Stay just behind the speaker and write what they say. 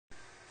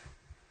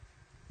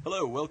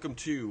Hello, welcome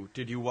to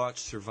Did You Watch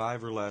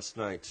Survivor Last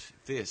Night?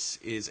 This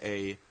is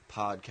a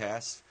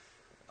podcast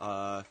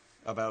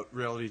about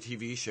reality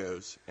TV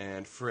shows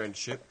and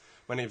friendship.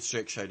 My name is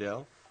Jake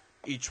Scheidel.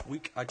 Each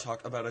week I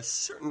talk about a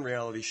certain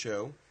reality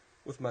show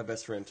with my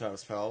best friend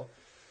Thomas Powell.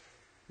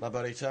 My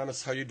buddy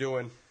Thomas, how you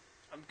doing?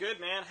 I'm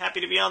good, man.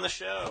 Happy to be on the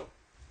show.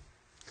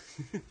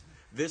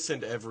 This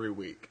and every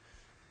week.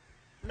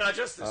 No,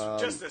 just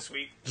this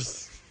week.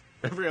 Just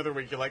every other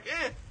week you're like,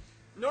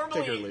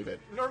 take it or leave it.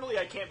 Normally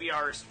I can't be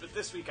arsed, but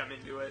this week I'm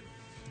into it.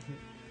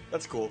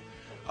 That's cool.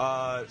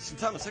 So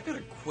Thomas, I got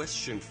a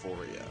question for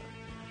you.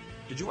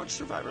 Did you watch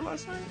Survivor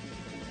last night?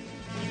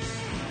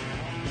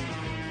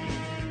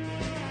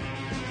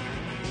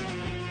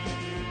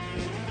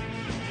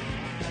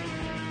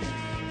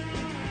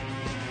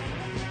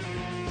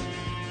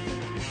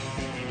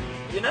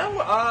 You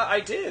know, I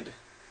did.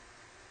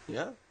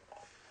 Yeah.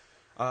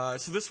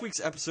 So this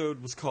week's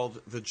episode was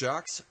called The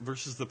Jocks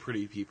versus the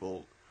Pretty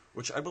People,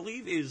 which I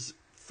believe is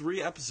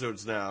 3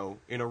 episodes now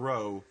in a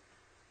row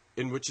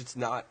in which it's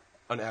not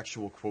an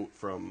actual quote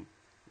from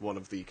one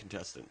of the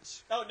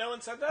contestants. Oh, no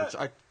one said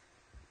that?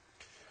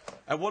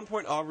 At one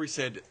point, Aubrey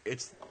said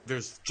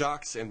there's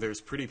jocks and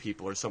there's pretty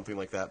people or something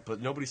like that,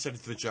 but nobody said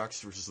it's the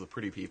jocks versus the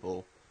pretty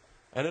people.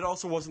 And it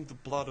also wasn't the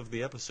plot of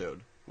the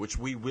episode, which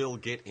we will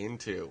get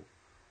into.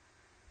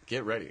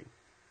 Get ready.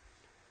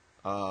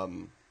 But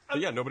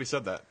yeah, nobody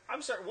said that.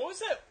 I'm sorry, what was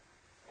that?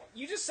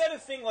 You just said a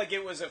thing like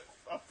it was a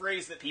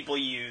phrase that people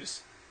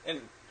use,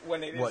 and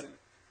when it What?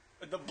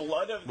 isn't. The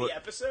blood of the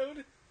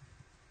episode?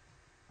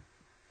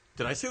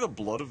 Did I say the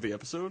blood of the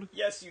episode?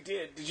 Yes, you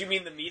did. Did you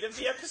mean the meat of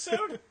the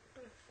episode?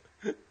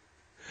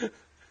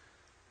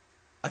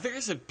 I think I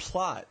said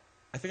plot.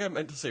 I think I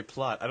meant to say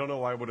plot. I don't know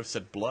why I would have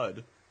said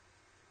blood.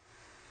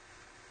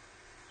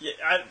 Yeah,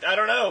 I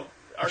don't know.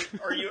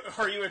 Are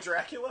you a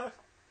Dracula?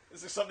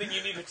 Is there something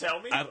you need to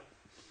tell me?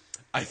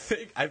 I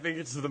think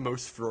it's the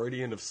most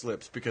Freudian of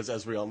slips because,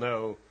 as we all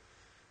know,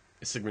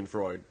 Sigmund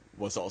Freud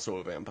was also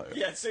a vampire.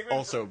 Yeah, Sigmund.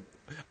 Also,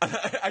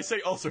 I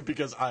say also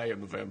because I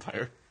am a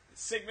vampire.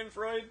 Sigmund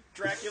Freud,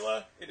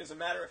 Dracula. It is a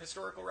matter of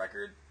historical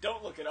record.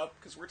 Don't look it up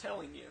because we're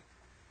telling you.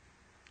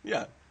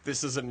 Yeah,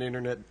 this is an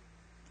internet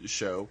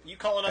show. You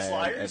calling us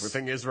liars?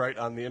 Everything is right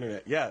on the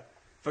internet. Yeah,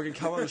 fucking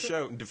come on the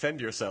show and defend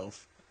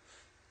yourself,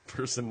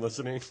 person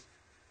listening.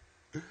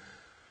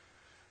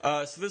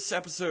 So this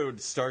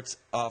episode starts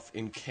off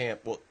in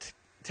camp. Well,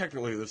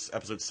 technically this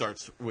episode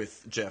starts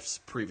with Jeff's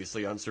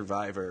previously on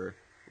Survivor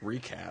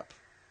recap.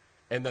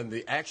 And then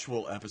the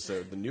actual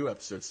episode, the new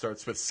episode,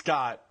 starts with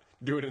Scott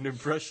doing an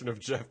impression of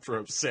Jeff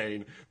Probst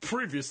saying,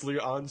 previously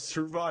on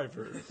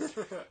Survivor.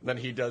 Then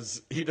he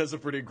does a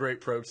pretty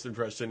great Probst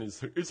impression.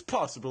 It's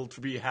possible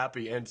to be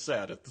happy and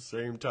sad at the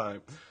same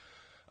time.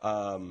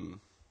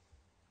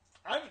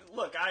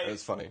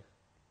 It's funny.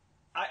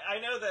 I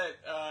know that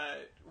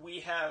we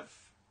have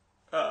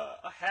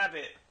a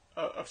habit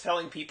of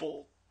telling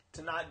people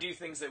to not do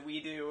things that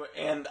we do,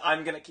 and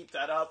I'm going to keep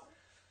that up.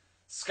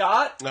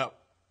 Scott, No.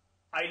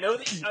 I know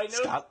that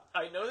Scott?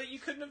 I know that you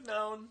couldn't have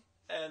known,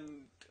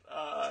 and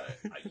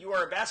you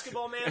are a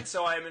basketball man,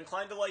 so I am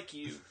inclined to like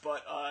you.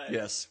 But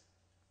Yes.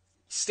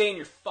 stay in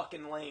your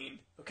fucking lane,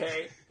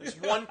 okay? There's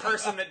one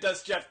person that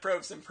does Jeff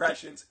Probst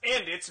impressions,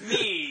 and it's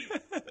me.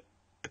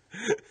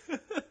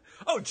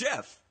 Oh,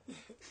 Jeff.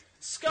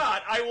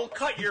 Scott, I will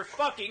cut your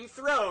fucking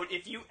throat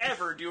if you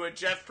ever do a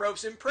Jeff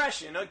Probst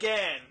impression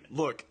again.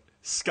 Look,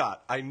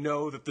 Scott, I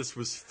know that this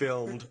was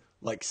filmed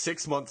like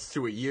 6 months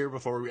to a year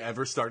before we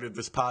ever started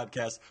this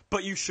podcast,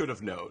 but you should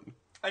have known.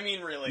 I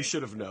mean, really. You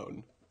should have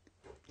known.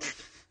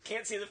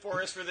 Can't see the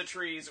forest for the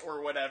trees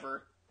or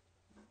whatever.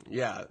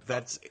 Yeah,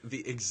 that's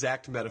the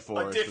exact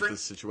metaphor for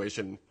this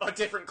situation. A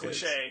different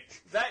cliche.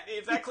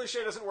 If that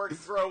cliche doesn't work,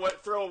 throw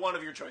a one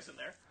of your choice in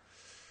there.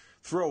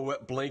 Throw a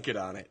wet blanket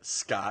on it,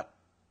 Scott.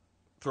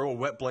 Throw a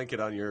wet blanket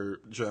on your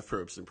Jeff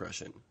Probst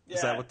impression. Yeah,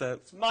 Is that what that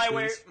it's my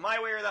is?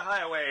 way or the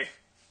highway.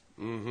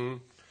 Mm-hmm.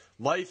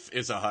 Life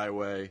is a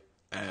highway,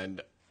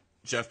 and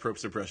Jeff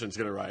Probst impression's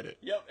gonna ride it.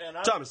 Yep, and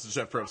Thomas's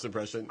Jeff Probst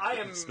impression,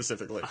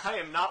 specifically. I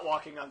am not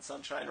walking on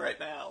sunshine right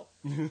now.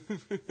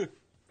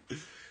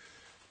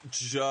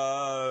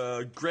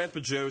 Grandpa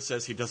Joe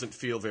says he doesn't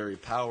feel very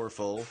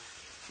powerful.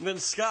 And then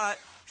Scott,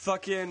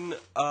 fucking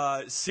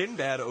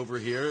Sinbad over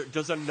here,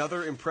 does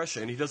another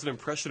impression. He does an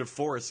impression of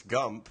Forrest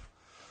Gump.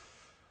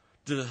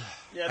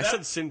 I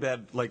said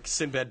Sinbad, like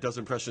Sinbad does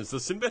impressions.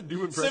 Does Sinbad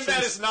do impressions?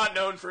 Sinbad is not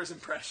known for his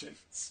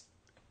impressions.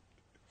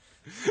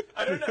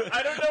 I don't know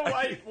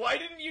why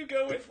didn't you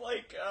go with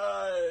like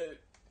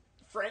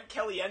Frank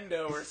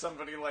Caliendo or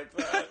somebody like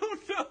that? I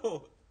don't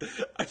know.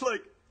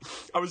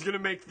 I was gonna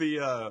make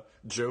the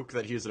joke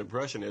that he's an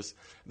impressionist.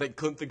 They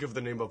couldn't think of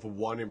the name of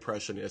one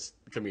impressionist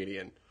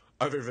comedian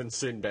other than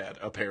Sinbad,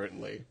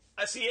 apparently.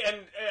 I see, and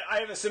I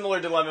have a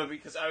similar dilemma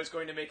because I was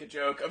going to make a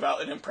joke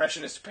about an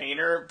impressionist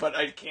painter, but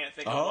I can't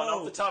think of one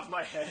off the top of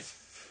my head.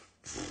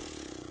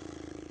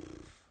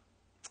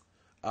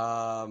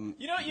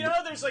 You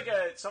know, there's like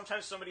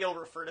sometimes somebody will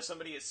refer to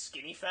somebody as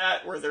skinny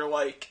fat, where they're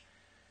like,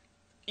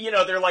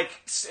 they're like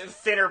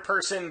thinner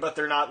person, but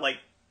they're not like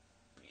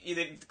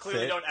They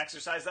clearly Fit. don't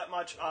exercise that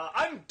much.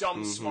 I'm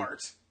dumb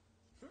smart.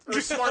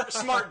 Or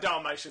smart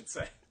dumb, I should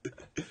say.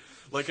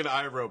 Like an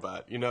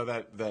iRobot. You know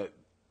that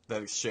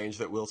exchange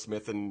that Will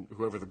Smith and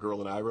whoever the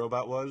girl in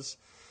iRobot was?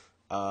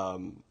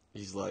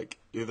 He's like,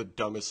 you're the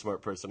dumbest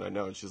smart person I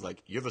know. And she's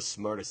like, you're the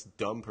smartest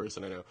dumb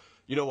person I know.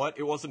 You know what?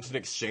 It wasn't an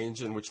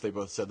exchange in which they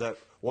both said that.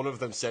 One of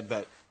them said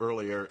that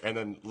earlier, and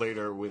then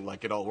later when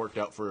like it all worked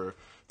out for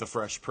the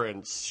Fresh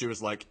Prince, she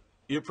was like,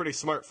 you're pretty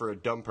smart for a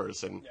dumb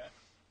person. Yeah.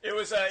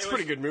 It's a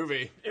pretty good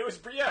movie. It was,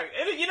 yeah.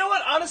 You know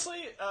what? Honestly,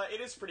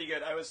 it is pretty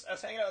good. I was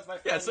hanging out with my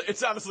friend. Yeah,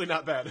 it's honestly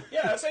not bad.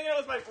 Yeah, I was hanging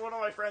out with one of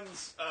my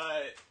friends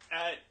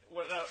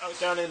when I was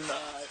down in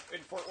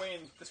Fort Wayne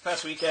this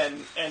past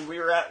weekend, and we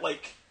were at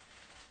like.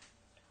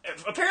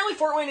 Apparently,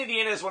 Fort Wayne,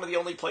 Indiana, is one of the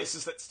only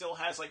places that still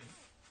has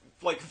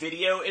like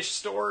video-ish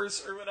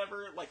stores or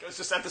whatever. Like, it was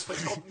just at this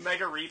place called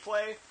Mega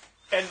Replay,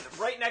 and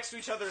right next to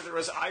each other there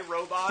was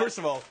iRobot. First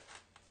of all,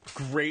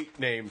 great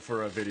name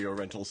for a video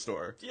rental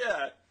store.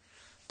 Yeah.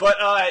 But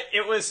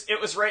it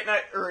was right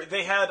next, or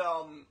they had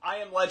I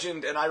Am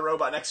Legend and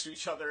iRobot next to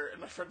each other, and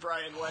my friend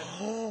Brian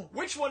went,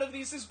 "Which one of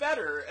these is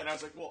better?" And I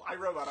was like, "Well,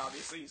 iRobot,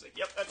 obviously." He's like,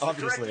 "Yep, that's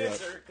Obviously, the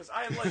correct answer because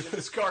I Am Legend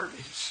is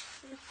garbage."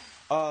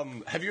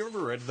 Have you ever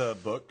read the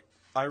book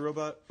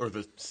iRobot or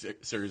the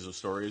series of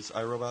stories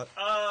iRobot?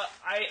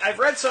 I've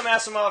read some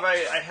Asimov.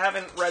 I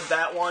haven't read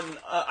that one.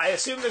 I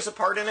assume there's a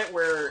part in it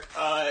where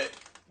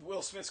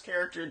Will Smith's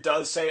character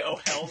does say, "Oh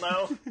hell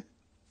no."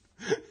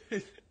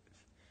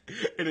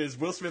 It is.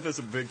 Will Smith is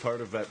a big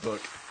part of that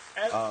book.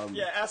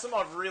 Yeah,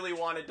 Asimov really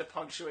wanted to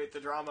punctuate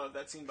the drama of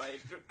that scene by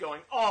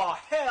going, "Oh,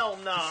 hell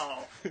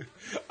no!"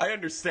 I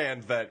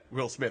understand that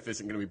Will Smith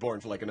isn't going to be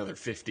born for like another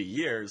 50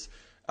 years,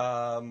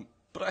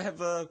 but I have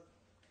a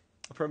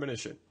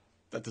premonition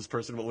that this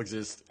person will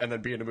exist and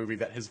then be in a movie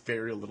that has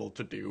very little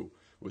to do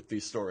with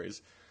these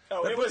stories.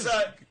 Oh, that it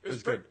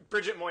was good.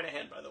 Bridget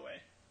Moynihan, by the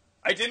way.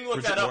 I didn't look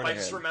Bridget that up, Moynihan. I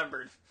just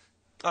remembered.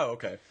 Oh,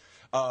 okay.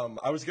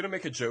 I was going to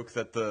make a joke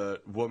that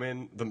the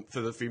woman,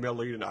 the female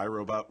lead in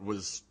iRobot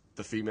was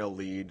the female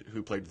lead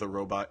who played the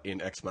robot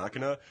in Ex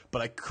Machina,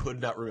 but I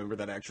could not remember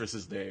that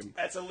actress's name.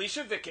 That's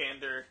Alicia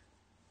Vikander.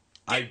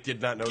 I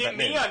did not know that name.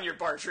 Get me on your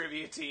bar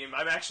trivia team.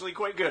 I'm actually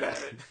quite good at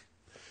it.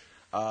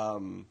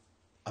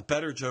 A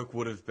better joke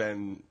would have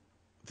been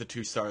the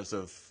two stars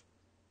of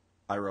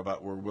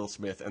iRobot were Will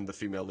Smith and the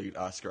female lead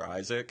Oscar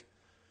Isaac.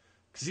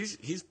 Because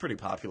he's pretty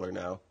popular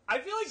now. I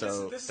feel like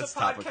so this is a podcast.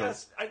 topical.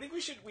 I think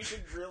we should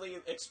really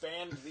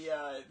expand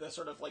the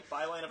sort of like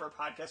byline of our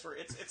podcast, where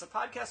it's a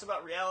podcast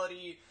about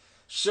reality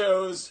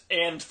shows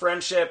and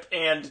friendship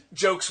and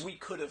jokes we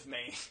could have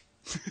made.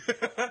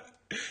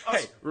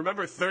 Hey,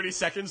 remember 30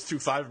 seconds to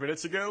 5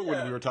 minutes ago when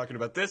Yeah. we were talking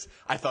about this?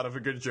 I thought of a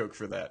good joke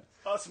for that.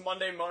 Us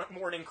Monday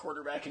morning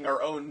quarterbacking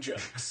our own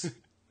jokes.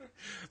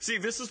 See,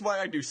 this is why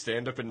I do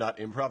stand-up and not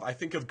improv. I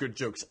think of good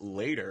jokes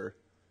later,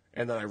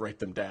 and then I write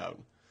them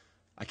down.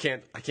 I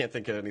can't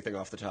think of anything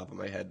off the top of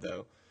my head,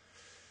 though.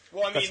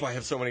 Well, I mean, That's why I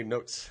have so many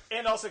notes.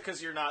 and also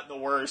because you're not the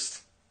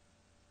worst.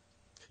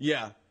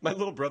 Yeah, my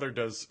little brother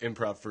does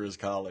improv for his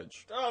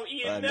college. Oh,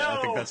 Ian, And no!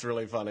 I think that's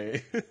really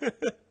funny.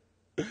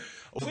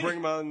 We'll bring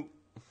him on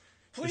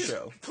the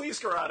show. Please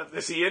grow out of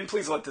this, Ian.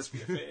 Please let this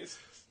be a phase.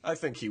 I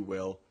think he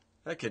will.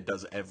 That kid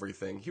does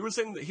everything. He was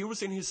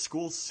in his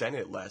school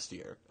senate last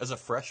year as a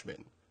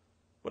freshman.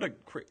 What a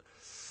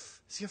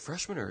is he a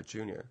freshman or a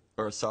junior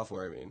or a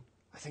sophomore? I mean,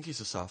 I think he's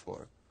a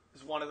sophomore.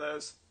 It's one of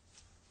those.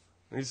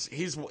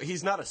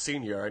 He's not a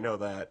senior. I know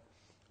that.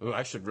 Ooh,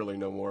 I should really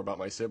know more about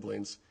my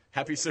siblings.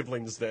 Happy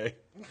Siblings Day.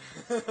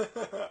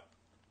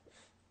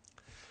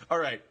 All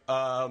right.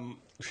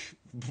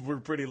 We're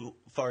pretty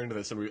far into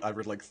this, and I've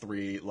read like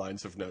 3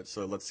 lines of notes,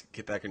 so let's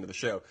get back into the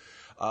show.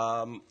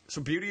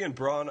 So Beauty and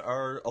Braun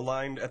are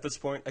aligned at this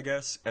point, I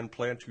guess, and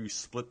plan to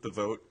split the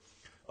vote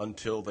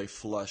until they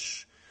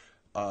flush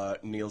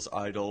Neil's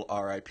idol,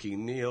 R.I.P.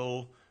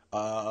 Neil.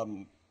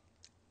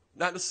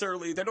 Not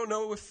necessarily, they don't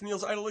know if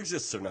Neil's idol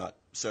exists or not,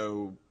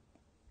 so,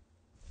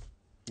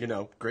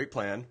 great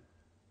plan.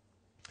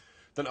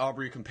 Then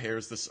Aubrey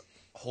compares this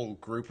whole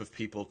group of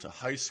people to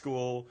high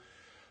school,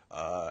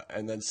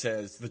 and then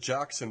says, the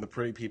jocks and the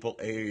pretty people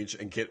age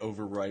and get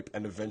overripe,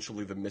 and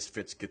eventually the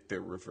misfits get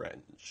their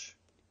revenge.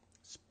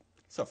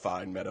 It's a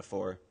fine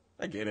metaphor.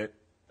 I get it.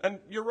 And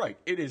you're right,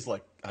 it is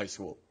like high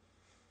school.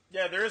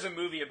 Yeah, there is a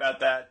movie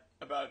about that,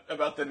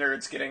 about the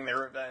nerds getting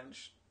their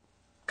revenge.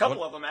 A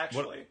couple of them,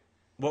 actually.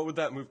 What would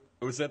that move?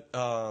 Was that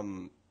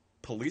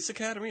Police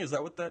Academy? Is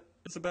that what that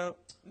is about?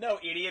 No,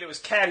 idiot, it was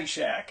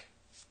Caddyshack.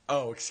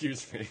 Oh,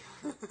 excuse me.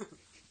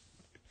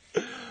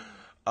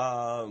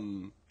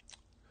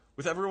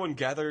 With everyone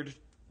gathered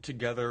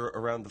together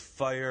around the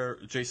fire,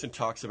 Jason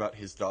talks about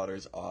his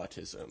daughter's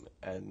autism.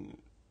 And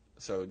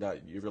so now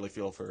you really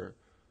feel for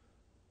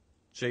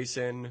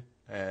Jason,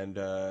 and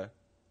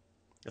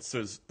that's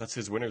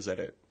his winner's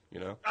edit,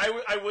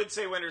 I would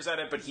say winner's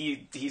edit, but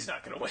he's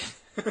not going to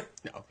win.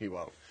 No, he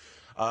won't.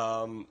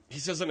 He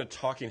says in a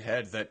talking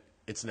head that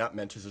it's not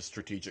meant as a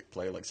strategic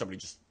play. Like, somebody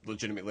just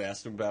legitimately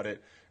asked him about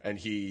it, and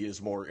he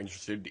is more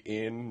interested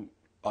in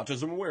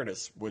autism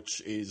awareness,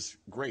 which is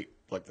great.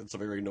 Like, that's a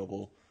very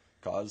noble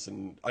cause,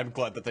 and I'm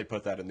glad that they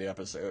put that in the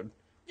episode.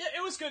 Yeah,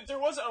 it was good. There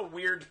was a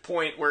weird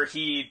point where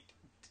he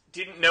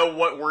didn't know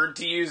what word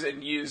to use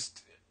and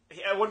used...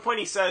 At one point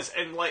he says,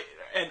 and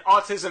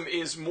autism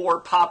is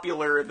more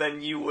popular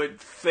than you would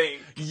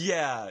think.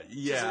 Yeah.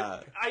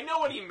 I know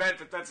what he meant,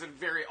 but that's a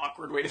very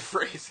awkward way to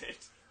phrase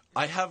it.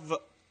 I have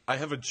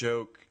a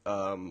joke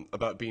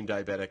about being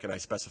diabetic, and I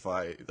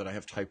specify that I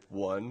have type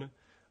 1.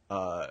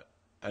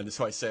 And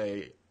so I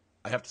say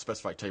I have to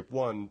specify type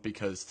 1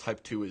 because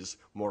type 2 is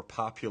more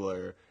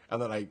popular.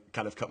 And then I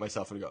kind of cut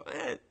myself and go,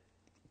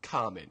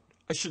 common.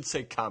 I should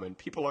say common.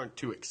 People aren't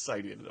too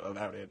excited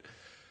about it.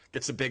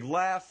 Gets a big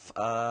laugh.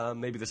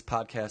 Maybe this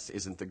podcast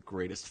isn't the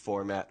greatest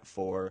format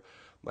for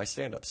my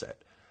stand-up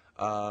set.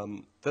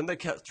 Then they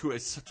cut to a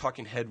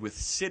talking head with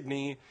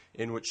Sydney,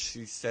 in which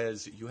she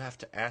says, you have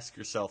to ask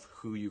yourself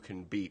who you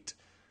can beat.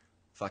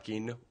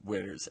 Fucking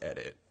winner's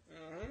edit.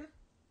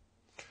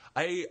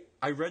 Mm-hmm.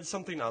 I read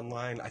something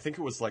online, I think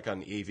it was like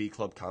on AV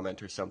Club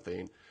Comment or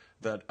something,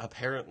 that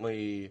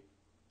apparently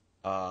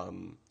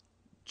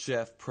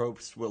Jeff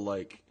Probst will,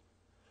 like,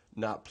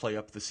 not play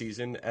up the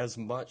season as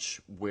much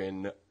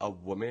when a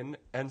woman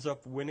ends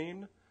up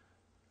winning.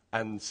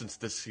 And since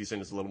this season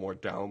is a little more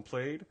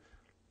downplayed,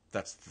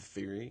 that's the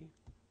theory.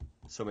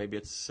 So maybe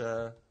it's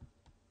our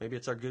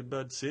good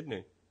bud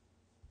Sydney.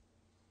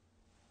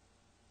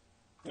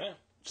 Yeah.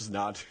 Just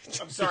nod.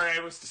 I'm sorry, I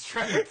was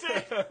distracted.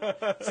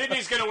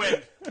 Sydney's gonna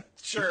win.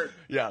 Sure.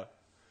 Yeah.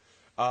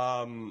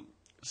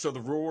 So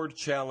the reward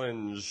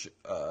challenge,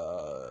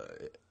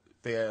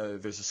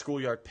 there's a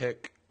schoolyard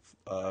pick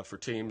for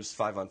teams,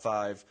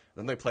 5-on-5.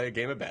 Then they play a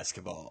game of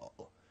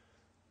basketball.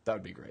 That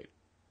would be great.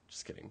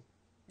 Just kidding.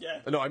 Yeah.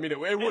 No, I mean, it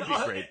would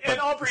be great. And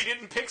Aubrey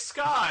didn't pick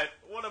Scott.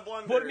 What a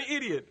blunder. What an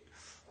idiot.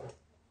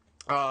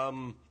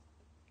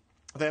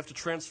 They have to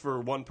transfer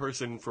one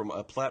person from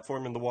a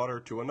platform in the water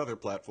to another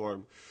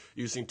platform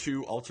using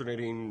 2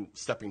 alternating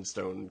stepping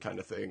stone kind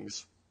of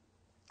things,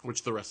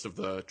 which the rest of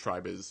the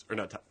tribe is, or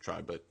not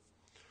tribe, but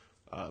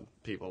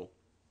people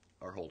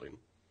are holding.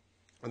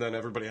 And then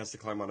everybody has to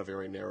climb on a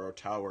very narrow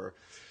tower.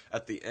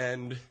 At the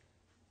end,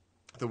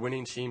 the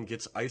winning team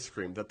gets ice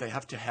cream that they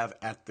have to have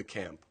at the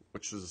camp,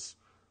 which is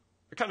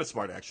kind of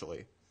smart,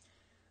 actually.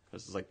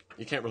 Because it's like,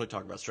 you can't really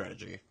talk about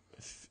strategy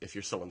if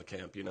you're still in the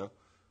camp, you know?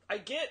 I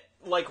get,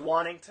 like,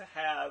 wanting to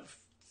have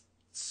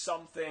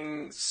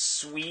something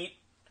sweet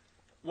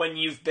when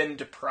you've been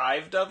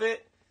deprived of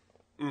it.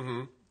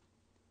 Mm-hmm.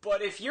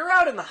 But if you're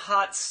out in the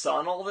hot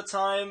sun all the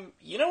time,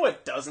 you know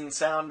what doesn't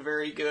sound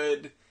very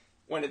good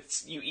when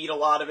you eat a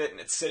lot of it and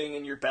it's sitting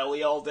in your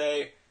belly all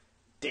day?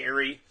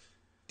 Dairy.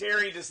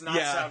 Dairy does not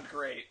sound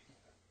great.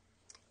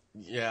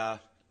 Yeah.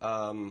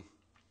 I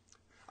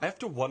have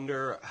to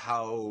wonder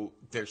how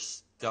their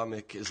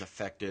stomach is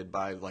affected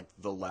by, like,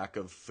 the lack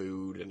of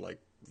food and, like,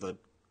 the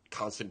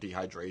constant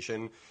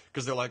dehydration.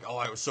 Because they're like, oh,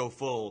 I was so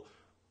full.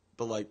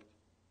 But, like,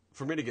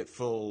 for me to get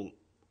full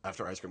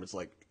after ice cream, it's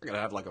like, I gotta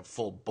have, like, a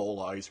full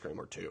bowl of ice cream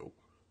or 2.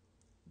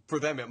 For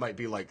them, it might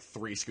be, like,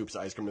 3 scoops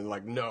of ice cream. And they're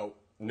like, no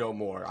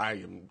more.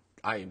 I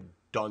am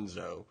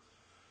donezo.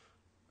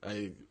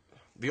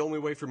 The only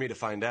way for me to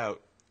find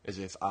out is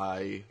if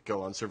I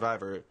go on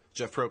Survivor.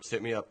 Jeff Probst,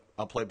 hit me up.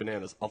 I'll play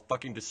Bananas. I'll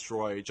fucking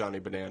destroy Johnny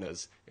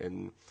Bananas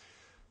in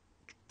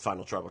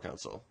Final Tribal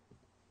Council.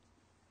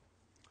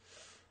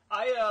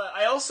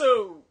 I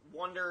also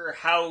wonder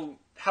how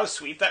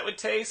sweet that would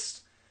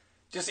taste.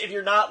 Just if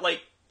you're not,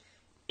 like,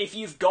 if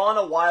you've gone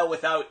a while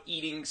without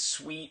eating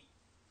sweet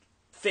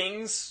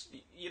things,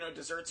 you know,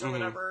 desserts or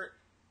whatever,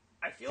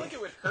 I feel like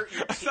it would hurt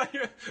your teeth.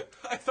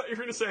 I thought you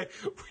were going to say,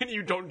 when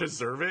you don't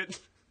deserve it.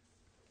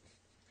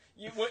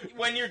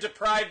 When you're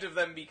deprived of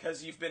them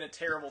because you've been a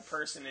terrible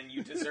person and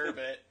you deserve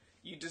it,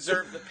 you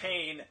deserve the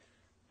pain.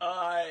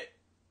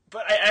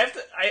 But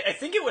I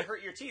think it would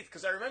hurt your teeth,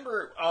 because I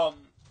remember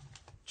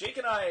Jake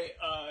and I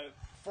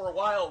for a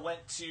while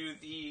went to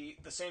the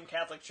same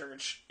Catholic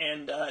church,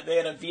 and they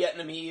had a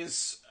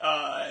Vietnamese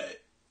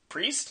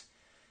priest,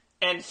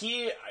 and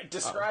he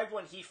described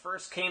when he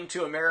first came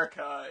to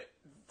America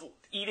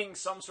eating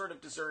some sort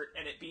of dessert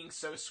and it being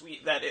so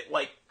sweet that it,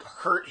 like,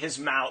 hurt his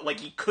mouth. Like,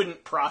 he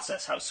couldn't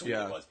process how sweet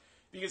it was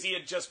because he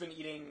had just been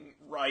eating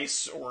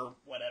rice or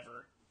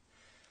whatever.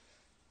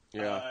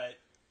 Yeah.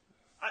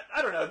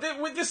 I don't know.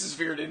 This is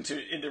veered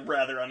into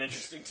rather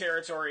uninteresting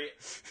territory,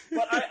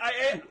 but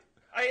I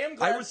am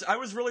glad. I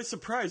was really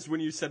surprised when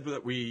you said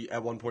that we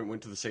at one point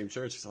went to the same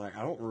church. It's like,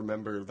 I don't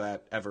remember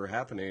that ever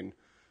happening,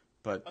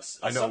 but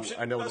I know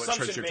what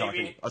church you're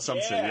talking.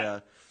 Assumption, yeah.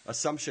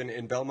 Assumption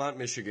in Belmont,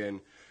 Michigan.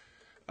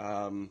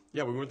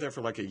 We went there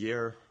for like a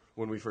year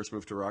when we first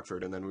moved to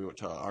Rockford, and then we went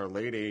to Our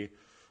Lady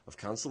of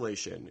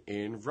Consolation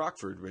in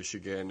Rockford,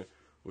 Michigan,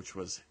 which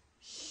was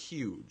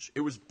huge.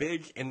 It was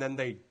big, and then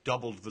they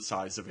doubled the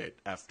size of it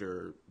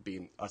after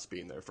being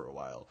there for a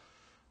while.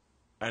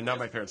 And now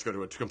my parents go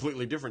to a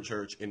completely different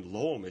church in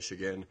Lowell,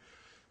 Michigan.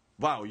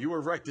 Wow, you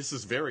were right. This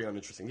is very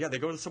uninteresting. Yeah, they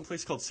go to some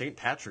place called St.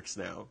 Patrick's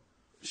now.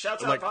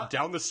 Shouts like out,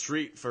 down the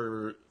street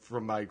from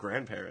my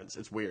grandparents.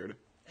 It's weird.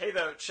 Hey,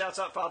 though, shouts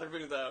out Father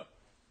Vu, though.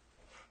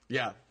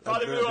 Yeah.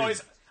 Father Vu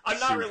always... I'm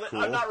not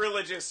cool.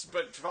 religious,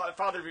 but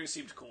Father Vu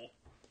seemed cool.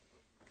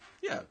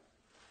 Yeah.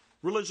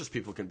 Religious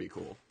people can be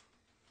cool.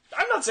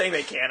 I'm not saying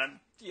they can.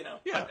 Yeah.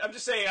 I'm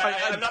just saying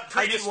I'm not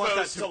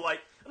predisposed to like.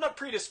 I'm not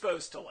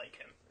predisposed to like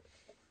him.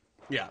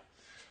 Yeah.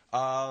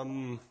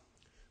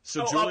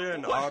 So Julia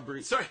and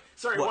Aubrey. Sorry.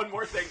 What? One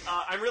more thing.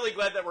 I'm really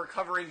glad that we're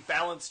covering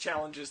balance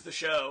challenges. The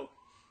show.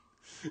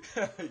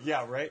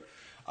 Yeah. Right.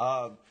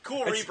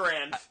 Cool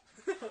rebrand.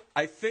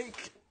 I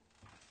think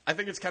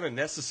it's kind of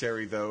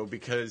necessary though,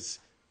 because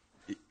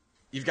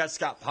you've got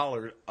Scott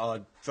Pollard,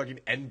 a fucking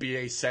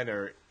NBA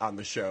center, on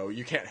the show.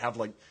 You can't have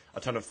like a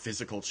ton of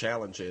physical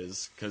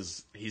challenges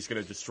because he's going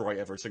to destroy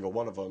every single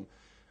one of them.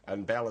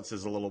 And balance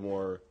is a little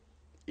more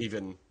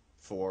even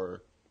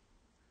for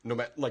no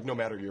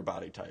matter your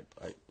body type,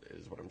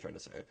 is what I'm trying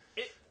to say.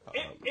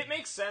 It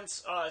makes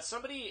sense.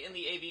 Somebody in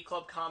the AV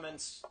Club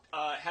comments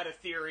had a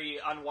theory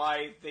on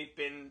why they've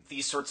been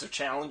these sorts of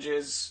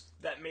challenges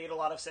that made a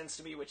lot of sense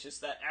to me, which is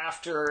that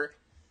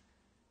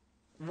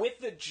with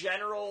the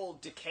general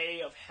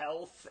decay of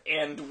health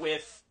and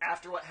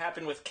after what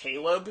happened with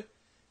Caleb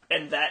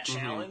and that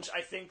challenge,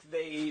 I think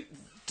they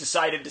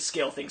decided to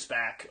scale things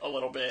back a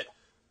little bit.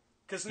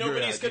 Because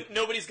nobody's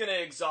going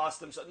to exhaust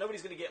themselves.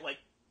 Nobody's going to get, like,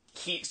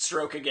 heat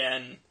stroke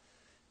again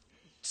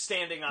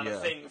standing on a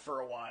thing for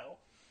a while.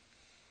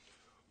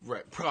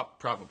 Right.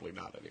 Probably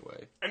not,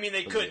 anyway. I mean,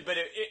 they could, but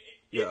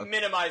it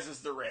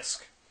minimizes the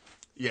risk.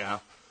 Yeah.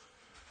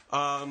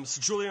 So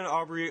Julia and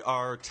Aubrey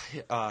are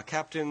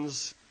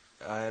captains,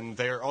 and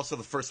they are also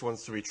the first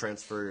ones to be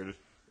transferred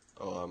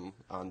on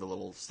the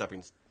little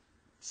stepping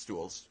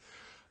stools.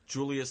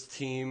 Julia's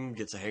team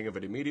gets a hang of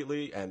it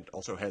immediately and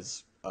also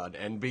has an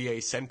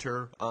NBA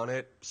center on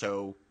it,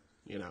 so,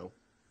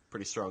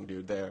 pretty strong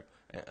dude there.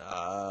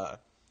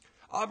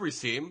 Aubrey's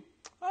team,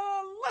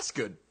 less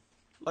good.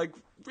 Like,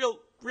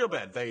 real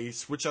bad. They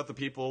switch out the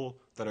people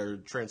that are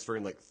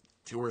transferring like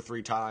 2 or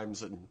 3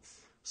 times and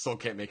still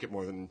can't make it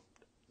more than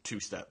 2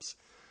 steps.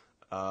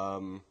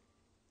 So,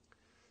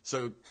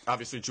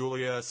 obviously,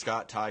 Julia,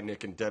 Scott, Ty,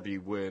 Nick, and Debbie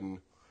win.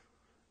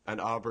 And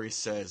Aubrey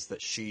says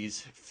that she's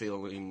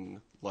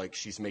feeling like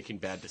she's making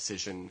bad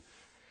decision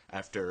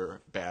after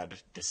bad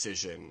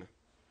decision.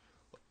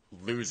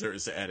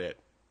 Losers edit.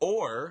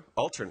 Or,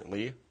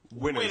 alternately,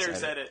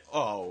 winners edit.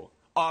 Oh,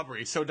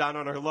 Aubrey, so down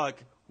on her luck.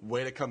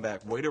 Way to come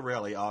back. Way to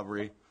rally,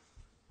 Aubrey.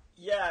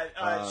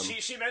 Yeah,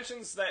 she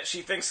mentions that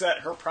she thinks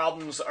that her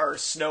problems are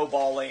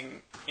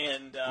snowballing,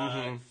 and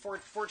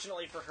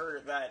fortunately for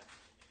her, that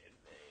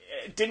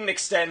it didn't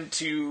extend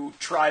to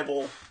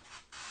tribal,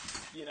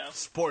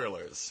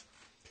 Spoilers.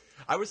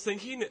 I was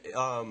thinking it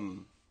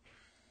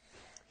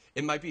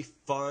might be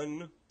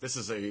fun. This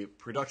is a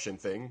production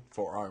thing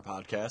for our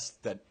podcast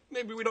that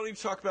maybe we don't need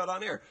to talk about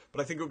on air, but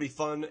I think it would be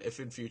fun if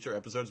in future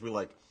episodes we,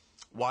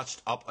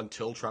 watched up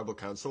until Tribal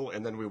Council,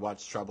 and then we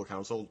watched Tribal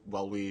Council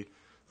while we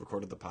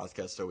recorded the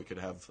podcast so we could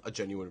have a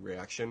genuine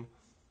reaction.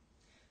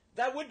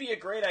 That would be a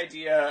great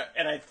idea,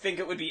 and I think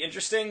it would be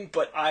interesting,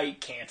 but I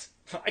can't.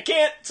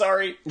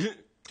 Sorry.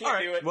 Can't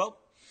do it. Well,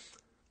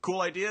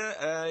 cool idea.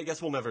 I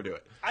guess we'll never do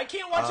it. I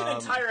can't watch an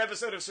entire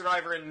episode of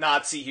Survivor and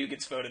not see who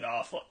gets voted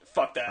off.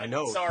 Fuck that. I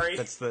know. Sorry.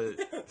 That's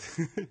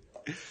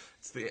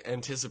it's the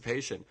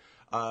anticipation.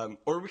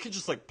 Or we could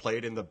just play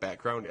it in the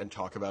background and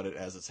talk about it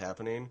as it's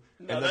happening,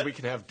 and then we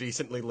can have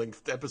decently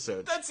length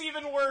episodes. That's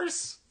even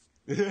worse.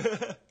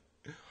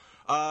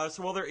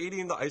 So while they're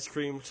eating the ice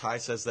cream, Ty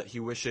says that he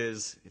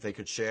wishes they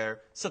could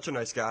share. Such a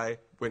nice guy.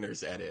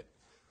 Winners edit.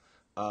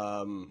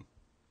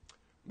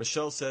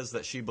 Michelle says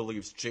that she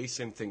believes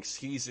Jason thinks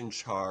he's in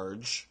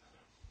charge.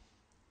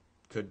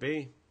 Could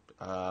be.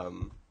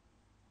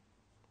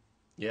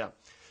 Yeah.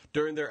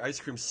 During their ice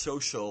cream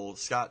social,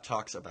 Scott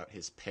talks about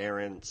his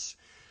parents.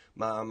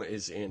 Mom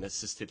is in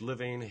assisted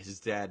living. His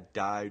dad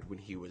died when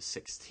he was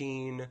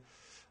 16.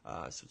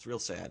 So it's real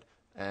sad.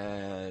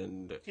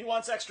 And he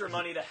wants extra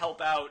money to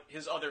help out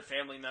his other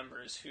family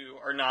members who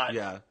are not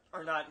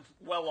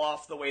well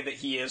off the way that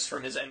he is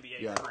from his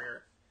NBA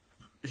career.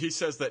 He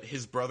says that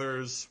his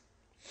brothers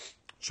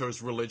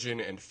chose religion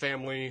and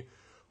family,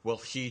 while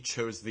he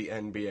chose the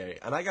NBA.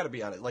 And I got to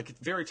be honest,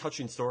 very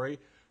touching story,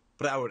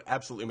 but I would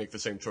absolutely make the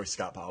same choice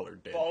Scott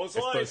Pollard did. Ball is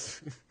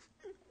life.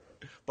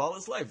 Ball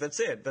is life. That's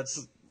it.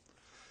 That's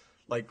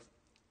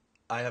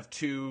I have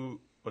 2,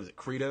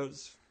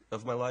 credos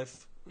of my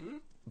life. Mm-hmm.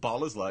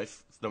 Ball is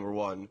life. It's number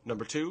 1.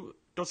 Number 2,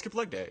 don't skip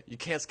leg day. You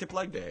can't skip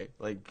leg day.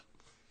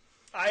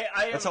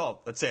 That's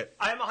all. That's it.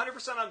 I am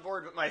 100% on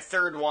board with my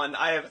third one.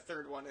 I have a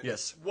third one.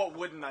 Yes. What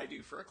wouldn't I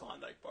do for a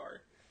Klondike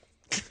bar?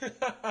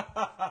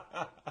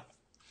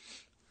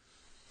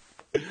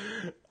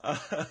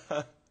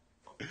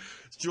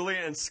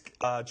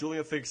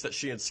 Julia thinks that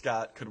she and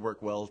Scott could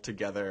work well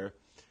together.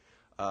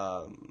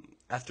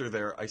 After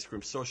their ice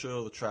cream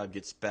social, the tribe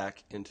gets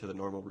back into the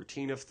normal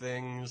routine of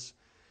things.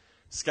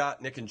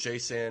 Scott, Nick, and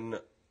Jason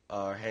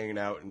are hanging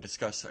out and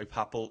discuss a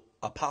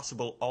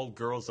possible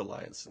all-girls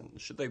alliance. And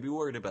should they be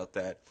worried about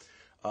that?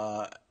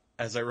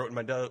 As I wrote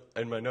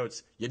in my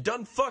notes, you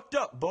done fucked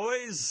up,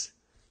 boys!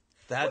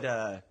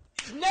 That,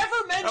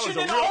 Never mention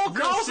an real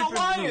all-girls stupid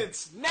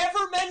alliance!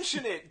 Never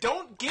mention it!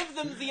 Don't give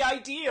them the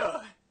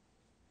idea!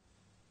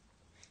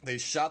 They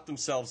shot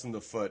themselves in the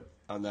foot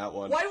on that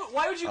one.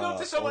 Why would you go up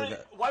to someone?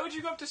 Why would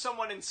you go up to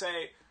someone and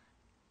say,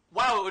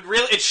 "Wow,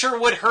 it sure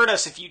would hurt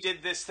us if you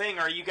did this thing.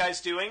 Are you guys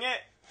doing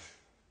it?"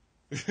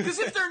 Because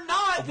if they're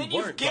not, then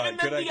you've given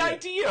them the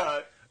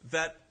idea.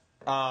 That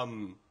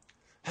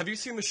have you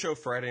seen the show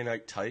Friday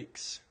Night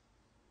Tykes?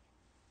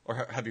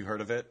 Or have you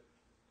heard of it?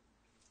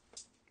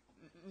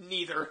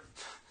 Neither.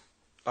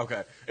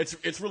 Okay,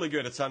 it's really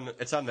good. It's on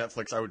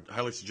Netflix. I would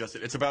highly suggest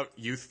it. It's about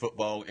youth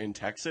football in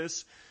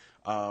Texas,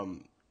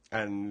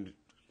 and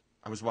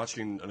I was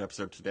watching an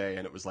episode today,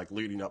 and it was like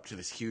leading up to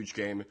this huge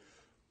game,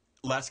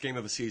 last game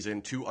of the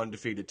season, 2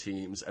 undefeated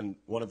teams, and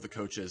one of the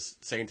coaches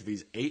saying to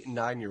these 8 and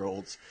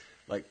 9-year-olds,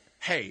 like,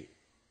 "Hey,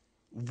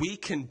 we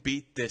can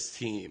beat this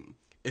team.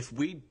 If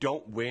we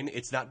don't win,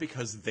 it's not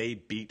because they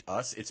beat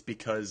us; it's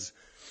because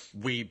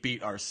we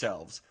beat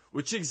ourselves."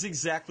 Which is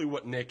exactly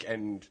what Nick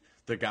and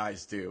the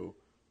guys do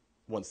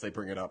once they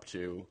bring it up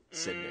to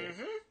Sydney.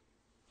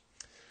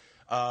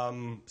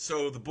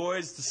 So the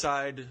boys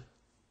decide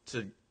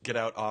to get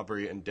out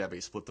Aubrey and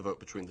Debbie, split the vote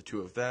between the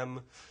two of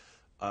them.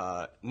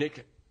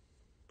 Nick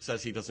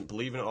says he doesn't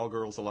believe an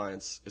all-girls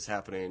alliance is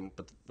happening,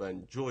 but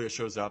then Julia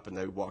shows up and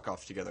they walk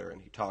off together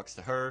and he talks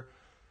to her.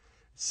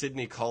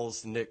 Sydney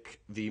calls Nick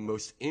the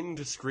most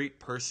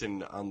indiscreet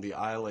person on the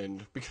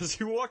island because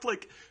he walked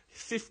like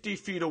 50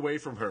 feet away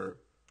from her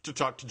to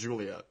talk to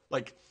Julia.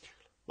 Like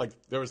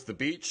there was the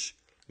beach,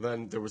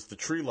 then there was the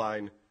tree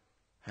line,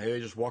 and they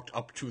just walked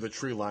up to the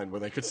tree line where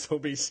they could still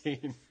be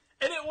seen.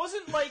 And it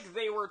wasn't like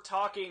they were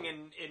talking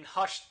in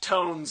hushed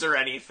tones or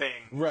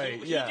anything.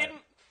 Right, yeah.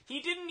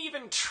 He didn't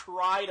even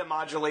try to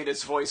modulate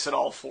his voice at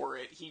all for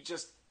it. He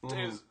just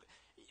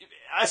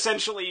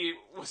essentially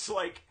was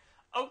like,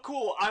 "Oh,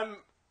 cool, I'm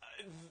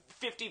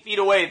 50 feet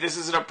away. This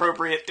is an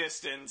appropriate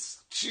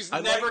distance. She's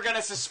never going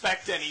to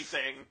suspect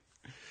anything."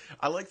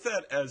 I like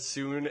that as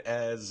soon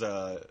as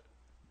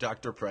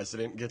Dr.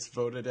 President gets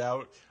voted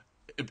out,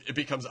 it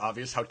becomes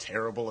obvious how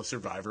terrible a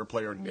Survivor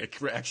player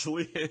Nick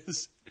actually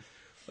is.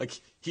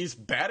 Like, he's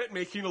bad at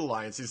making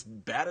alliances,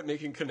 bad at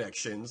making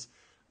connections,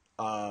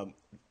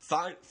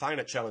 fine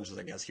at challenges,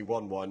 I guess. He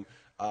won one.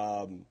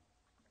 But,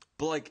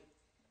 like,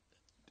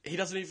 he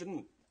doesn't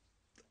even,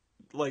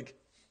 like,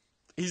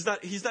 he's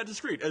not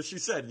discreet. As she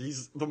said,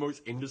 he's the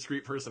most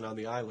indiscreet person on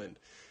the island.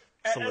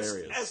 It's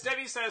hilarious. As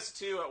Debbie says,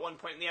 too, at one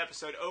point in the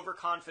episode,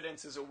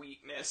 overconfidence is a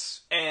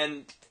weakness.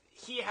 And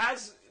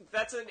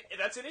that's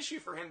an issue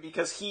for him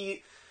because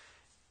he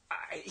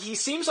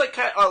seems like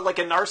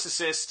a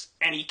narcissist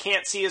and he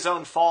can't see his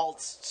own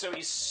faults, so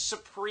he's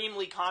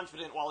supremely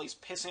confident while he's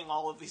pissing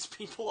all of these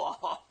people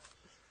off.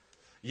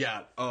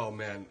 Yeah. Oh,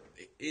 man.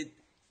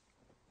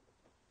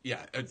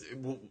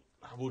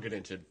 We'll get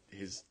into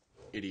his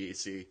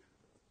idiocy.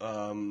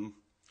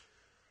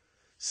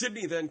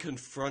 Sydney then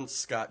confronts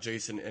Scott,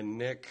 Jason, and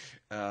Nick,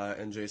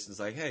 and Jason's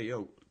like, "Hey,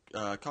 yo,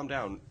 calm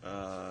down.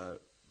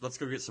 Let's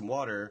go get some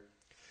water."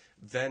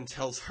 Then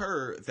tells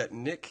her that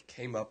Nick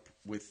came up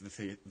with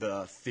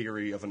the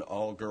theory of an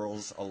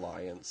all-girls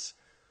alliance.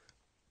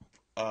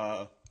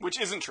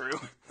 Which isn't true.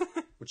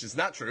 Which is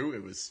not true.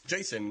 It was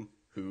Jason,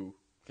 or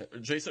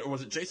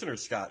was it Jason or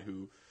Scott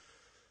who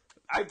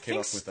came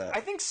up with that?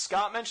 I think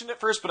Scott mentioned it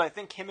first, but I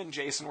think him and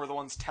Jason were the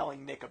ones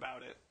telling Nick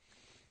about it.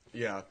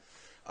 Yeah.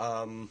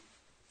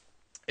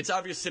 It's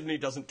obvious Sydney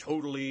doesn't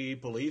totally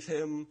believe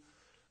him.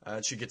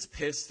 She gets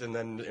pissed and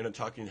then in a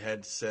talking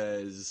head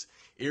says,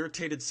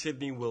 "Irritated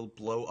Sydney will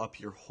blow up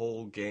your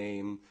whole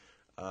game."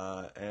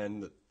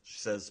 And she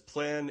says,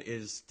 "Plan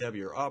is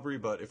Debbie or Aubrey,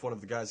 but if one of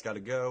the guys got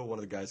to go, one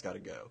of the guys got to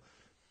go."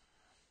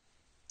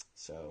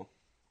 So.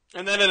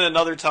 And then in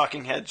another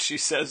talking head, she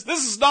says,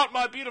 "This is not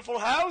my beautiful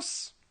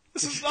house.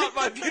 This is not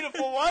my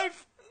beautiful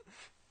wife."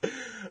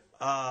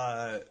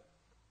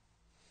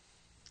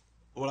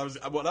 What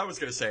I was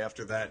going to say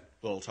after that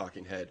little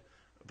talking head,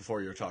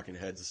 before your talking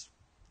heads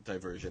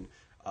diversion,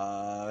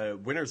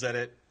 winner's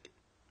edit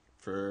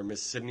for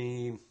Miss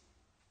Sydney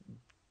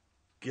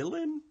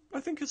Gillen, I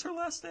think is her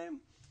last name.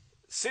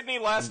 Sydney,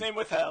 last name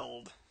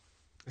withheld.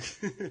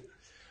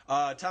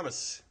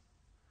 Thomas,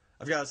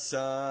 I've got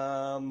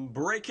some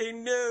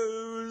breaking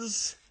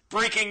news.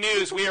 Breaking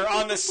news, we are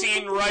on the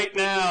scene right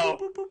now.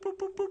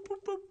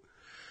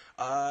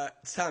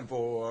 It's time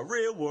for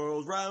Real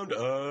World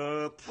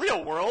Roundup.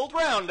 Real World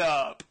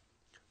Roundup.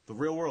 The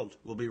real world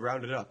will be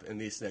rounded up in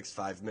these next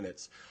 5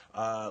 minutes.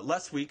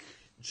 Last week,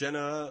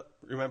 Jenna,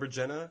 remember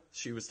Jenna?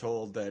 She was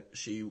told that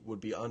she would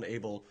be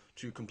unable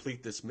to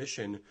complete this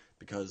mission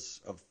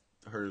because of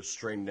her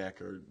strained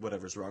neck or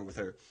whatever's wrong with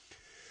her.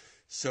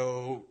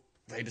 So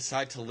they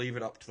decide to leave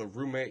it up to the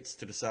roommates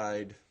to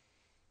decide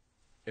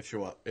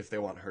if they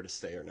want her to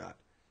stay or not.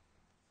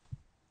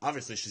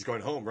 Obviously, she's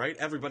going home, right?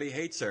 Everybody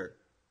hates her.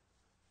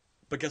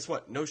 But guess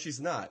what? No, she's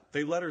not.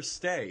 They let her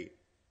stay.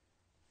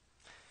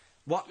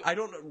 Why? I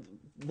don't know.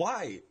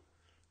 Why?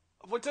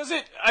 What does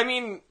it... I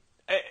mean,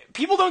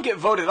 people don't get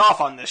voted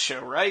off on this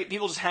show, right?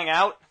 People just hang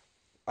out?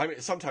 I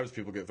mean, sometimes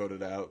people get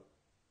voted out.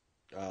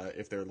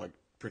 if they're like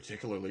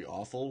particularly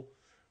awful.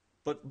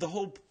 But the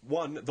whole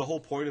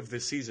point of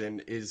this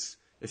season is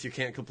if you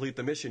can't complete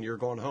the mission, you're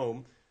going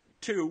home.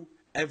 2,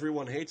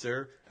 everyone hates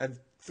her, and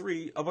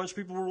 3, a bunch of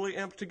people were really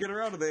amped to get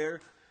her out of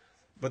there.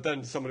 But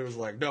then somebody was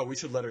like, "No, we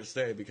should let her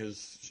stay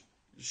because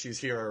she's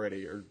here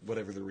already," or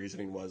whatever the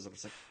reasoning was. I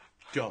was like,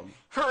 dumb.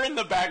 Her in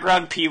the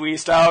background, Pee-wee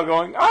style,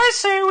 going, "I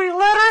say we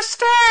let her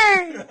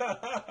stay."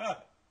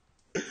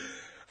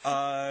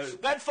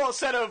 That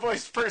falsetto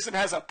voiced person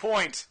has a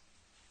point.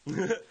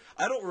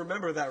 I don't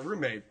remember that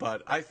roommate,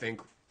 but I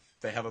think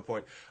they have a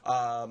point.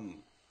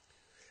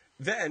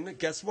 Then,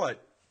 guess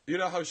what? You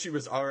know how she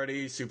was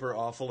already super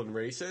awful and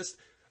racist?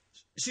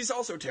 She's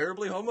also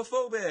terribly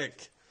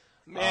homophobic.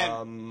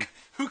 Man,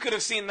 who could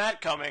have seen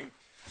that coming?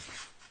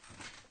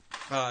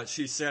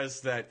 She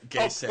says that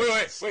gay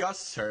sex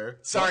disgusts her.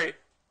 Sorry. What?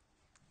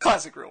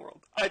 Classic Real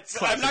World.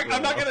 I'm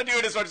not going to do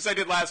it as much as I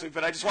did last week,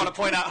 but I just want to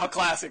point out how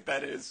classic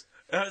that is.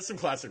 Some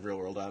classic Real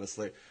World,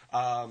 honestly.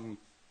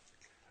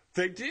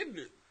 They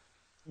did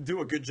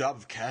do a good job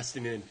of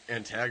casting an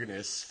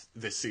antagonist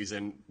this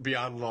season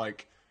beyond,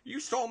 like, "You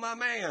stole my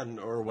man,"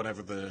 or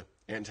whatever the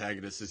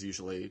antagonist is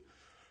usually.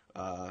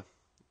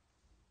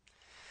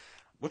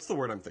 What's the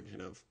word I'm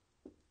thinking of?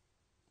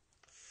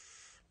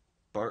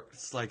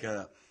 It's like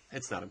a...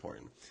 It's not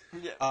important.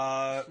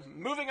 Yeah.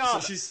 Moving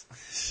on. So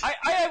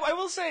I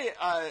will say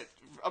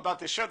about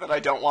this show that I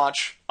don't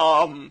watch.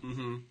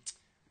 I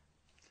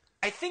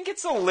think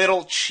it's a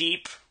little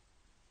cheap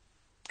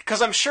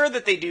because I'm sure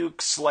that they do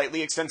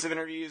slightly extensive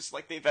interviews,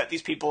 like they vet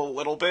these people a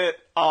little bit.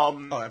 Oh,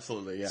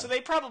 absolutely, yeah. So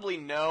they probably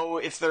know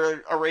if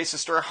they're a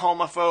racist or a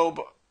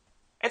homophobe.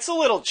 It's a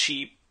little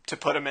cheap to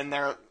put them in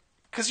there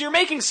because you're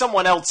making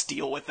someone else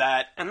deal with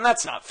that, and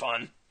that's not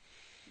fun.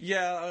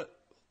 Yeah.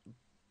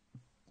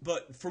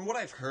 But from what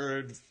I've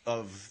heard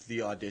of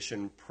the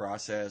audition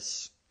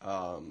process,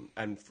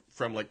 and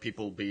from like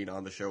people being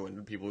on the show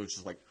and people who've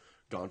just like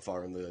gone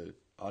far in the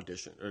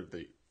audition or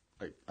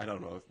I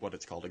don't know what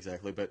it's called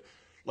exactly, but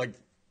like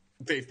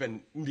they've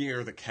been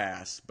near the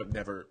cast but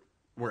never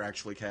were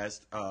actually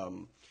cast.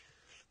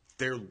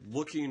 They're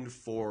looking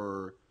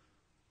for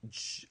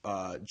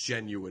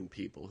genuine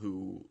people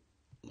who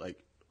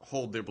like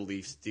hold their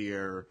beliefs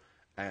dear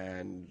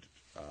and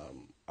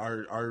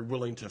are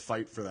willing to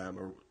fight for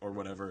them or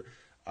whatever.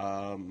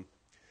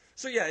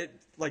 So yeah,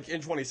 like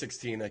in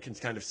 2016, I can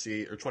kind of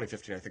see, or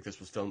 2015, I think this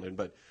was filmed in,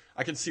 but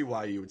I can see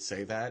why you would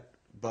say that.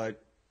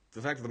 But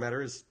the fact of the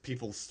matter is,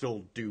 people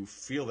still do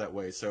feel that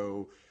way.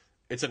 So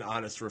it's an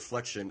honest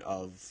reflection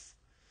of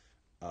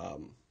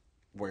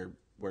where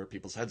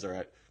people's heads are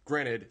at.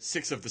 Granted,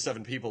 6 of the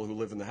 7 people who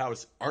live in the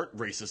house aren't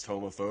racist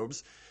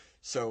homophobes.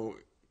 So,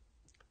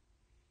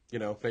 you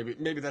know,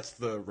 maybe that's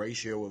the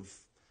ratio of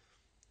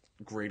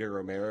Greater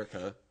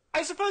America.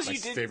 I suppose my you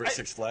did. Favorite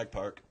Six Flag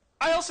Park.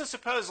 I also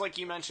suppose, like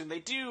you mentioned, they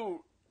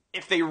do,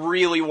 if they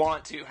really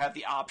want to, have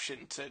the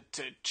option to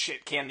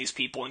shit can these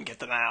people and get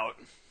them out.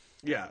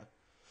 Yeah,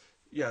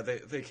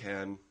 they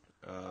can.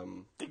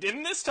 They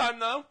didn't this time,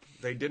 though.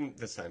 They didn't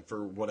this time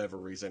for whatever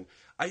reason.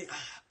 I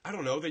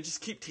don't know. They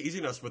just keep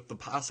teasing us with the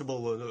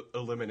possible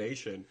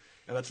elimination,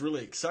 and that's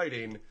really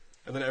exciting.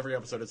 And then every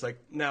episode, it's like,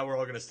 now we're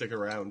all going to stick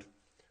around.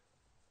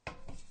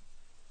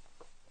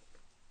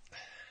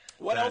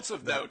 What else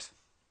of note?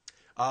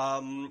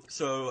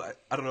 So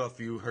I don't know if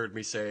you heard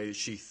me say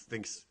she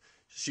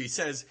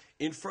says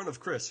in front of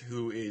Chris,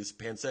 who is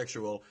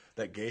pansexual,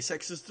 that gay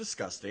sex is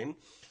disgusting.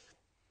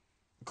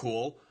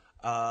 Cool.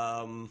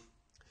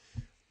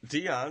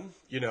 Dion,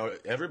 you know,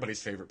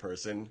 everybody's favorite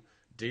person.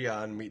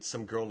 Dion meets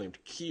some girl named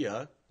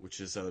Kia,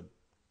 which is a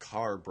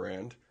car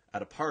brand,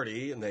 at a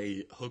party, and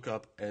they hook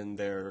up and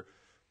they're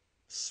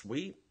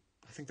sweet.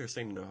 I think they're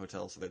staying in a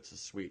hotel, so that's a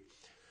suite.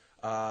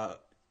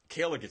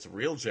 Kayla gets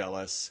real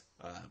jealous,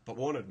 but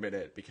won't admit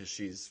it because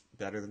she's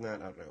better than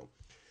that. I don't know.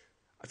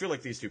 I feel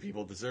like these 2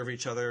 people deserve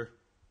each other.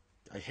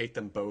 I hate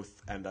them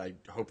both, and I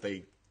hope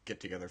they get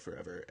together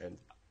forever and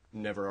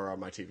never are on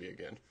my TV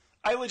again.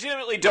 I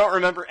legitimately don't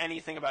remember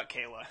anything about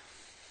Kayla.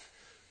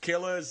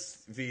 Kayla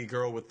is the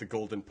girl with the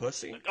golden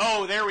pussy.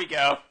 Oh, there we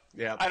go.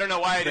 Yeah. I don't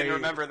know why I didn't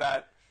remember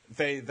that.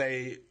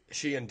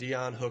 She and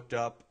Dion hooked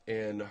up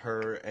in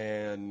her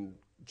and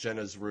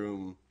Jenna's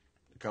room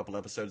a couple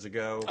episodes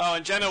ago. Oh,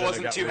 and Jenna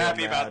wasn't too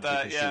happy about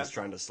that, because she was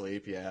trying to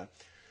sleep, yeah.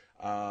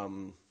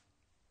 So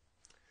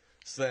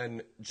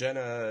then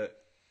Jenna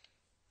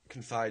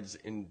confides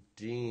in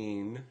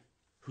Dean,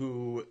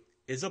 who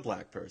is a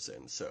black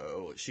person,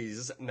 so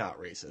she's not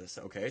racist,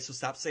 okay? So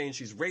stop saying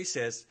she's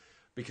racist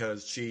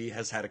because she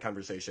has had a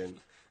conversation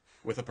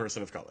with a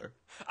person of color.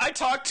 I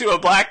talked to a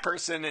black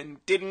person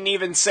and didn't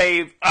even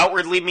say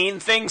outwardly mean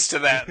things to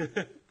them.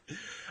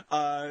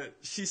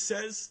 She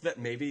says that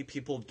maybe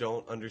people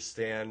don't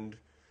understand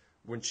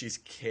when she's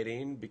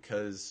kidding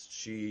because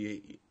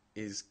she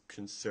is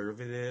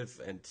conservative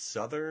and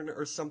Southern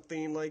or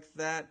something like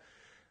that,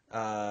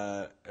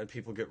 and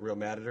people get real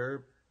mad at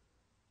her.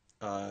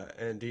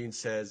 And Dean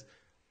says,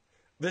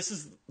 "This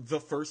is the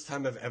first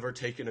time I've ever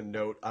taken a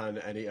note on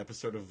any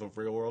episode of The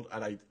Real World,"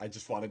 and I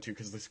just wanted to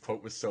because this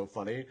quote was so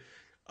funny.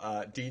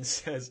 Dean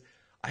says,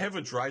 I have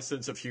a dry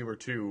sense of humor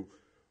too,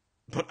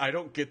 but I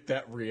don't get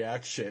that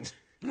reaction.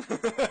 Laying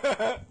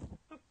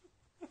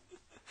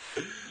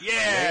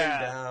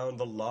down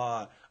the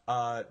law.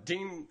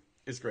 Dean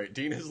is great.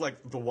 Dean is like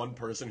the one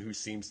person who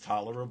seems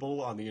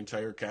tolerable on the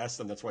entire cast,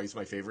 and that's why he's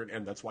my favorite,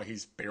 and that's why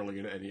he's barely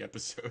in any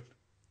episode.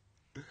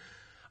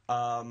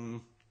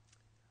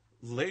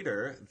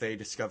 Later, they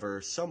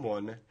discover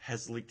someone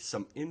has leaked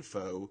some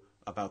info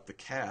about the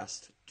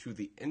cast to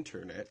the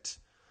internet,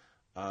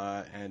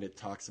 and it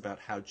talks about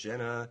how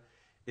Jenna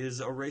is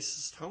a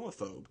racist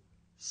homophobe.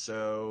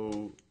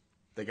 So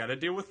they got to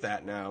deal with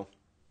that now.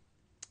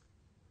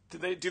 Do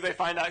they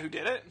find out who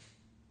did it?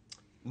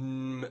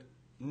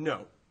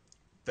 No.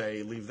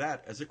 They leave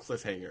that as a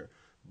cliffhanger.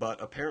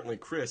 But apparently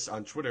Chris,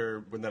 on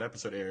Twitter, when that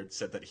episode aired,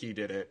 said that he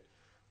did it.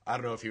 I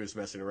don't know if he was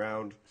messing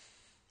around.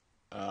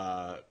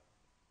 But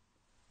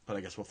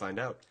I guess we'll find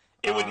out.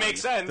 It would make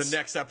sense. The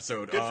next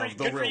episode of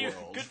The Real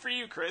World. Good for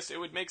you, Chris. It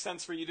would make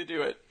sense for you to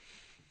do it.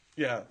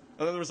 Yeah. And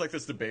then there was like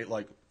this debate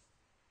like,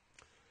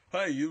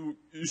 hey, you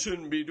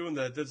shouldn't be doing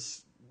that.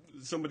 That's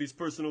somebody's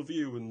personal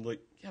view. And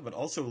like, yeah, but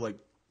also like,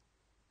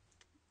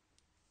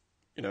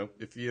 you know,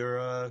 if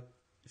you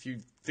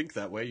think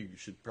that way, you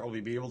should probably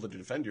be able to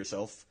defend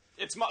yourself.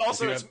 It's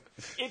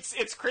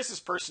Chris's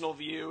personal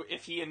view,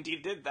 if he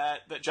indeed did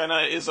that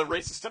Jenna is a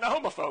racist and a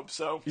homophobe.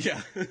 So yeah,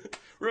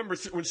 remember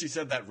when she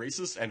said that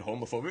racist and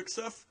homophobic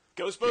stuff?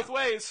 Goes both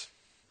ways.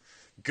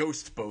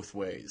 Ghost both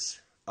ways.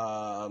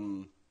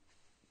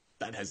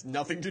 That has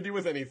nothing to do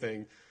with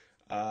anything.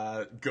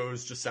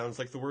 Ghost just sounds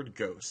like the word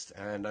ghost,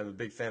 and I'm a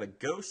big fan of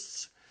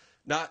ghosts,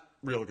 not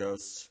real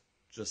ghosts,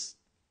 just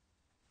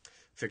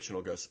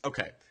fictional ghosts.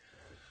 Okay.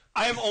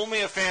 I am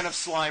only a fan of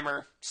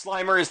Slimer.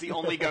 Slimer is the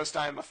only ghost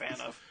I am a fan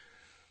of.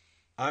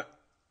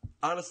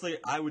 Honestly,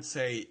 I would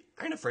say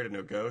I ain't afraid of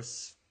no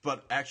ghosts,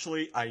 but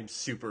actually, I'm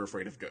super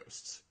afraid of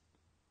ghosts.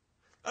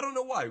 I don't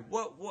know why.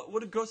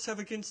 What do ghosts have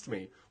against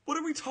me? What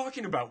are we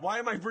talking about? Why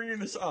am I bringing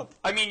this up?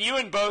 I mean, you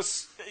and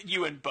ghosts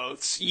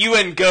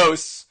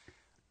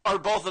are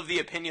both of the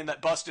opinion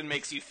that bustin'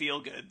 makes you feel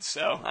good,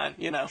 so,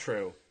 you know.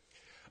 True.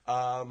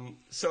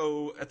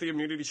 So at the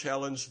immunity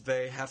challenge,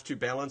 they have to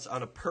balance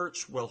on a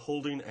perch while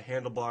holding a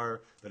handlebar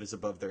that is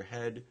above their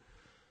head.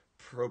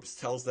 Probst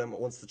tells them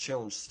once the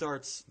challenge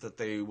starts that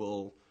they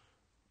will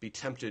be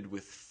tempted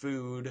with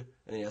food,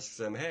 and he asks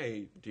them,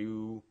 hey,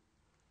 do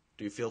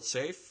you feel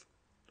safe?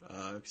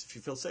 'Cause if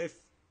you feel safe,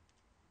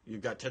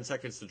 you've got 10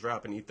 seconds to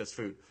drop and eat this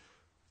food.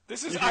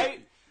 I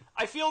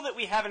feel that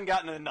we haven't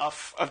gotten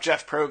enough of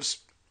Jeff Probst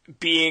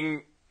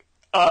being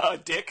a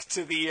dick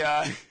to the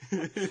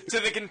to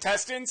the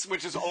contestants,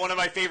 which is one of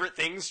my favorite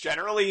things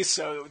generally.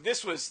 So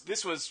this was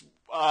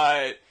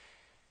a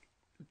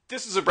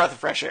breath of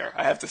fresh air,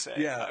 I have to say.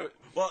 Yeah.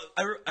 Well,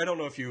 I don't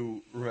know if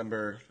you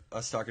remember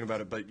us talking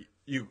about it, but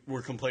you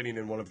were complaining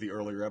in one of the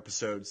earlier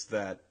episodes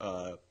that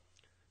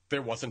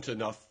there wasn't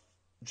enough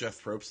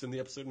Jeff Probst in the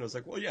episode, and I was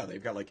like, well, yeah,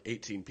 they've got like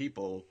 18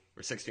 people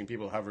or 16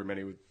 people, however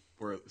many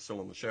were still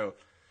on the show,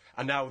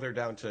 and now they're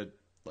down to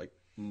like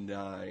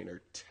 9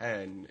 or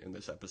 10 in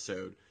this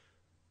episode.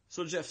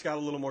 So Jeff's got a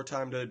little more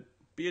time to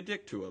be a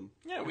dick to him.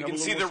 Yeah, we can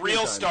see the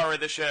real star of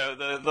the show,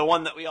 the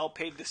one that we all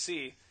paid to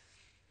see.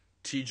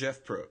 T.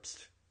 Jeff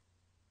Probst.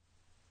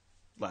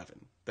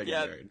 Laughing. They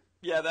get married.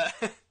 Yeah, that.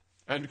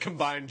 And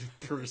combined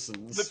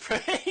persons. That's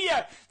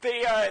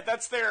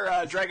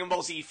their Dragon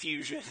Ball Z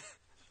fusion.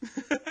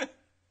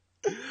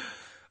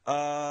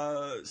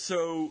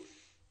 So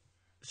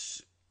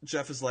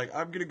Jeff is like,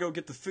 I'm gonna go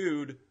get the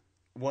food.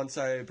 Once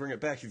I bring it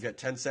back, you've got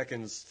 10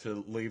 seconds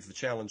to leave the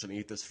challenge and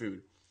eat this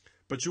food.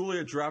 But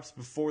Julia drops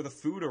before the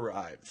food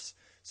arrives,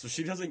 so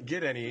she doesn't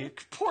get any.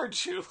 Poor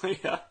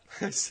Julia.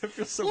 I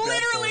feel so literally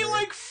bad for her.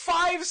 like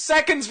 5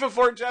 seconds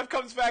before Jeff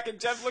comes back, and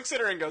Jeff looks at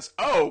her and goes,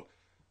 "Oh,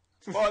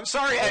 well, I'm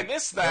sorry I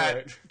missed that,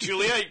 right.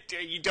 Julia.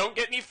 You don't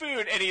get any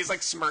food." And he's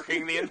like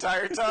smirking the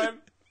entire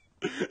time.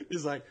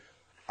 He's like,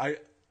 I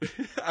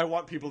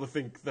want people to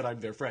think that I'm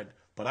their friend,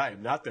 but I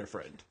am not their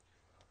friend.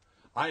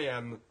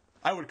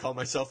 I would call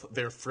myself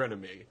their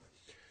frenemy.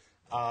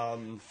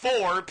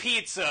 4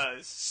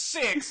 pizzas,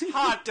 6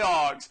 hot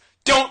dogs.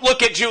 Don't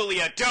look at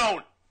Julia,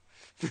 don't!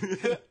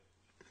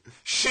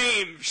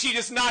 Shame, she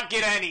does not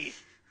get any.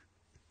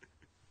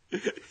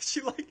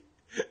 She like,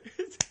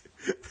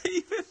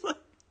 even like,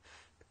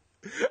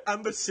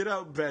 on the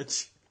sit-out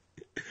bench,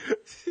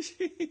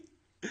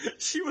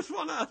 she was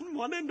on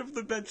one end of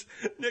the bench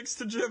next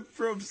to Jeff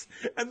Probst,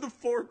 and the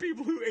 4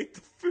 people who ate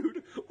the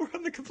food were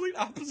on the complete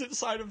opposite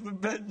side of the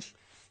bench.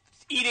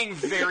 Eating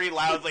very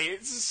loudly.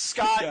 It's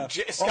Scott and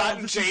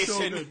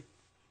Jason. So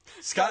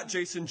Scott,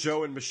 Jason,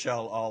 Joe, and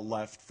Michelle all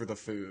left for the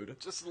food.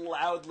 Just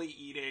loudly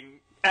eating.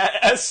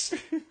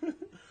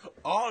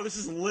 Oh, this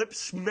is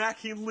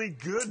lip-smackingly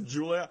good,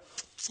 Julia.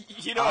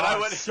 You know what I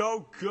would...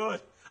 So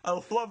good. I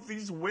love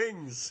these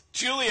wings.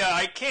 Julia,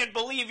 I can't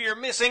believe you're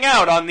missing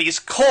out on these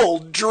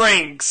cold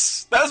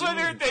drinks. That's my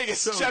favorite thing.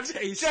 Is so Jeff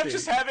tasty.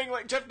 just having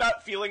Jeff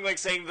not feeling like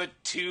saying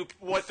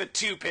what the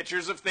 2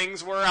 pictures of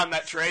things were on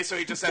that tray, so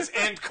he just says,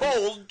 and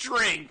cold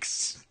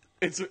drinks.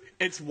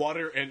 It's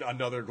water and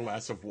another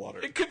glass of water.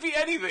 It could be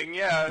anything,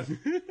 yeah.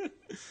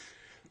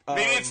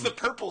 Maybe it's the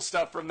purple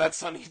stuff from that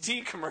Sunny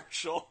D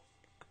commercial.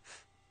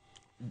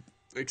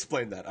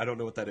 Explain that. I don't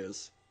know what that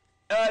is.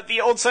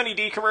 The old Sunny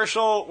D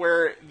commercial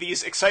where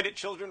these excited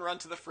children run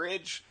to the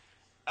fridge,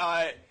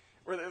 and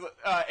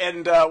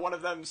one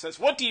of them says,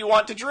 "What do you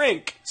want to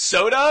drink?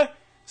 Soda?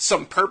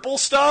 Some purple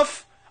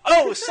stuff?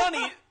 Oh,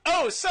 Sunny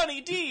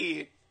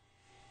D."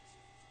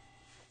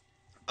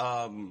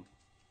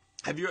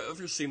 Have you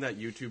ever seen that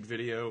YouTube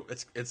video?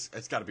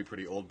 It's got to be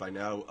pretty old by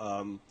now.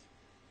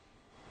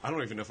 I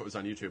don't even know if it was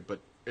on YouTube, but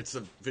it's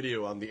a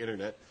video on the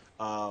internet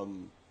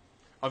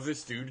of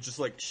this dude just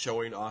like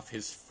showing off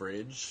his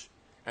fridge,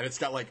 and it's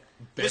got like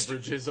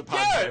beverages upon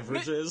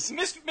beverages.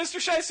 Mr.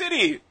 Shy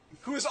City,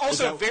 who was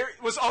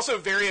also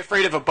very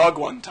afraid of a bug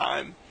one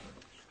time.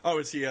 Oh,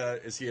 is he a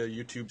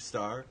YouTube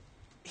star?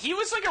 He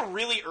was like a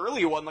really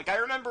early one. Like I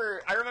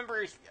remember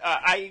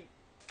I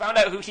found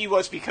out who he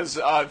was because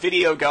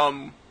Video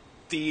Gum,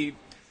 the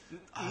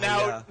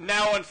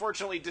now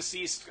unfortunately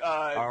deceased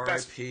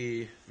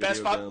R.I.P.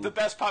 the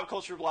best pop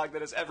culture blog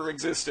that has ever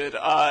existed,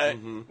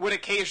 would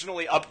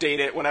occasionally update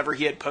it whenever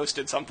he had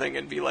posted something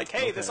and be like,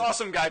 "Hey, this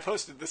awesome guy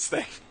posted this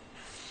thing."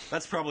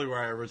 That's probably where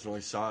I originally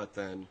saw it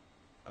then.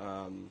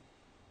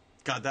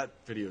 God, that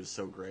video is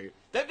so great.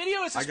 That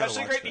video is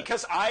especially great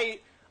because I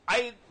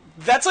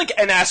that's like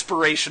an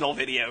aspirational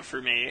video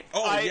for me.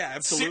 Oh, yeah,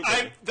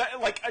 absolutely.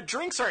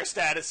 Drinks are a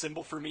status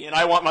symbol for me, and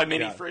I want my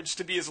mini fridge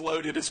to be as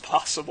loaded as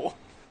possible.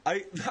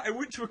 I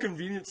went to a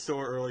convenience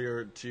store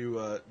earlier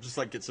to just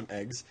like get some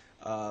eggs,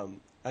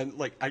 and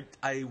like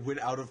I went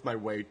out of my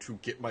way to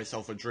get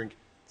myself a drink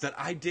that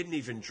I didn't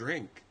even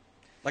drink.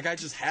 Like I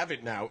just have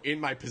it now in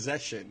my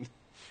possession.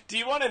 Do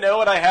you want to know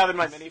what I have in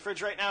my mini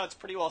fridge right now? It's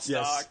pretty well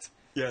stocked.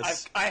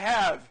 Yes. I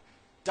have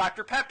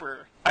Dr.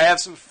 Pepper. I have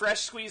some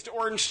fresh squeezed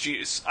orange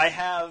juice. I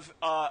have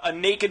a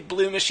Naked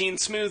Blue Machine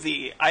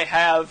smoothie. I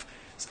have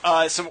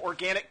some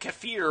organic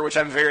kefir, which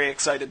I'm very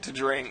excited to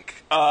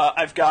drink.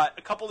 I've got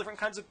a couple different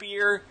kinds of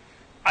beer.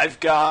 I've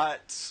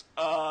got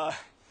and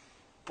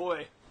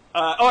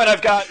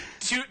I've got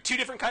two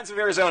different kinds of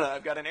Arizona.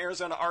 I've got an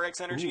Arizona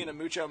RX Energy and a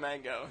Mucho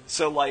Mango.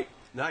 So like,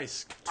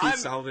 nice. Two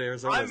solid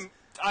Arizonas.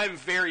 I'm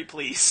very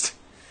pleased.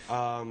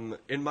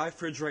 In my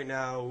fridge right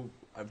now,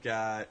 I've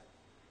got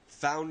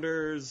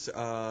Founders.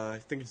 I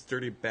think it's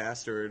Dirty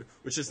Bastard,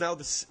 which is now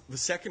the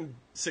second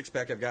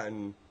 6-pack I've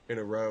gotten in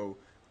a row.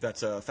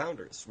 That's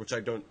Founders, which I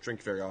don't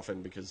drink very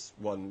often because,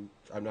 one,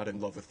 I'm not in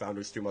love with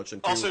Founders too much,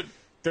 and two, also,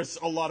 there's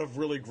a lot of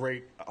really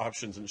great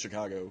options in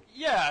Chicago.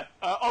 Yeah,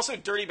 also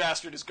Dirty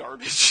Bastard is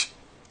garbage.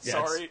 Yeah,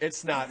 sorry.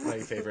 It's not my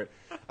favorite.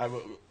 I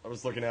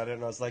was looking at it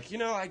and I was like,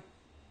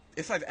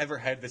 if I've ever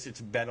had this,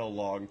 it's been a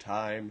long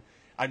time.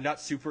 I'm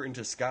not super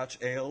into Scotch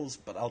ales,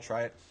 but I'll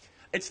try it.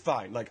 It's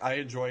fine. Like, I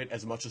enjoy it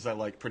as much as I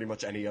like pretty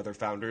much any other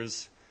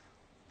Founders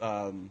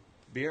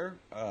beer.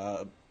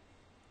 But,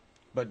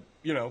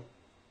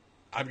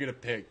 I'm going to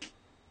pick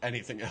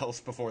anything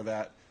else before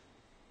that.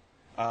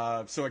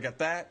 So I got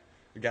that.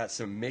 I got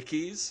some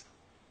Mickeys,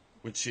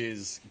 which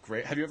is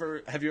great. Have you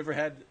ever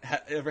had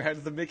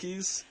the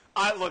Mickeys?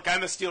 Look,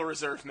 I'm a Steel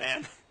Reserve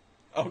man.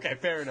 Okay,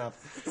 fair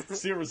enough.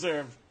 Steel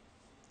Reserve,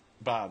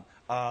 Bob.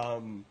 I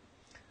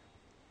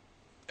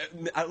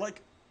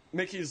like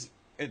Mickey's.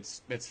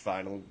 It's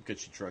fine. I'll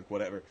get you drunk,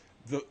 whatever.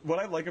 What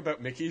I like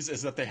about Mickey's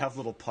is that they have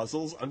little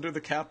puzzles under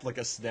the cap, like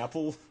a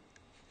Snapple,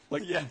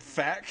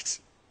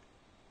 fact.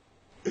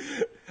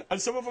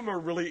 And some of them are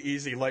really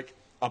easy, like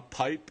a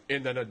pipe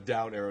and then a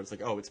down arrow. It's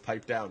like, oh, it's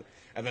pipe down.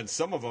 And then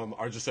some of them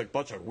are just like a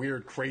bunch of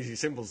weird, crazy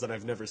symbols that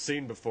I've never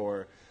seen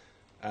before,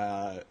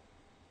 and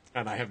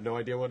I have no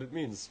idea what it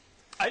means.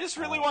 I just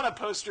really want a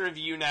poster of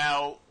you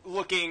now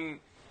looking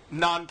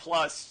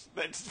nonplussed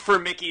for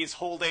Mickey's,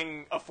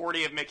 holding a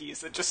 40 of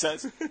Mickey's that just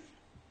says,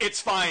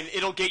 "It's fine,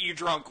 it'll get you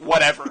drunk,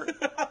 whatever."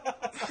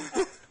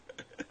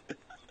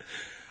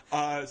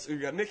 So you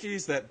got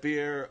Mickey's, that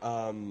beer,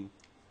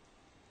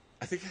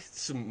 I think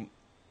some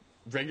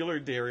regular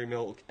dairy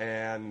milk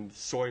and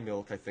soy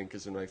milk, I think,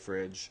 is in my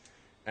fridge.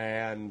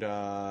 And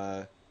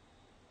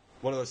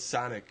one of those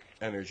Sonic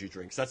energy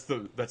drinks. That's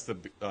the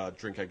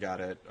drink I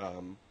got at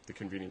the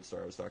convenience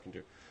store I was talking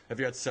to. Have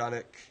you had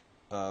Sonic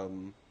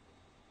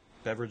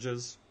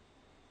beverages?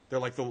 They're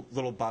like the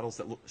little bottles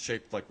that look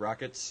shaped like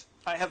rockets.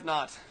 I have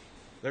not.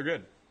 They're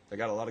good. They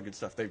got a lot of good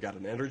stuff. They've got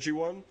an energy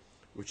one,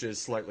 which is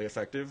slightly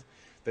effective.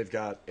 They've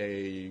got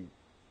a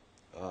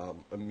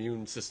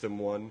immune system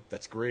one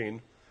that's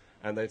green,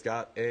 and they've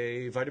got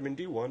a vitamin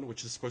D one,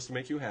 which is supposed to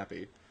make you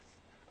happy.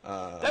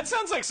 That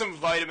sounds like some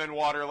vitamin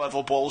water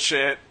level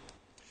bullshit.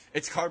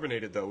 It's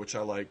carbonated though, which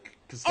I like.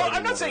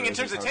 I'm not saying in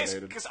terms of taste,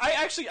 because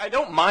I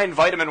don't mind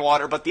vitamin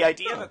water, but the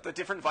idea that the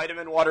different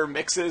vitamin water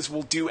mixes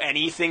will do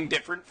anything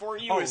different for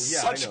you is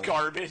such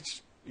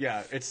garbage.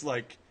 Yeah, it's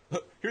like,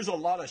 here's a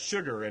lot of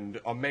sugar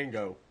and a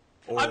mango.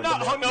 I'm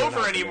not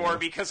hungover anymore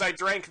because I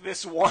drank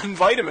this one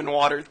vitamin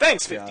water.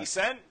 Thanks, 50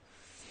 Cent.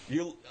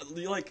 You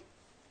like,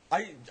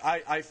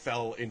 I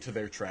fell into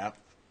their trap,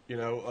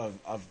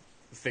 of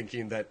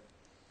thinking that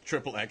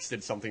Triple X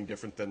did something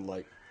different than,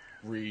 like,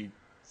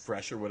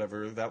 Refresh or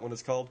whatever that one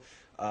is called.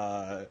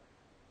 And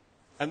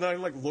then I,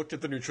 like, looked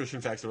at the nutrition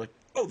facts. They're like,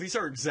 oh, these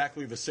are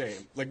exactly the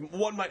same. Like,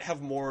 one might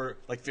have more,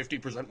 like,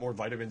 50% more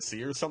vitamin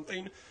C or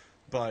something,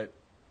 but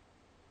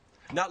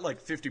not,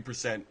 like,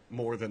 50%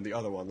 more than the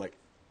other one. Like,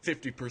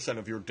 50%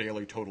 of your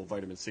daily total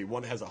vitamin C.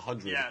 One has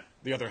 100,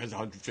 the other has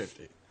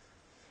 150.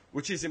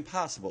 Which is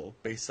impossible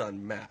based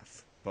on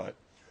math, but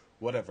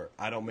whatever.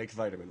 I don't make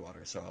vitamin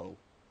water, so...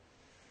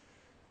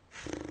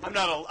 I'm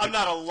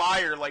not a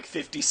liar like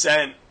 50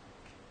 Cent.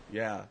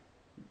 Yeah.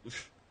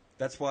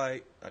 That's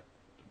why...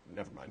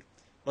 never mind.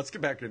 Let's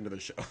get back into the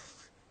show.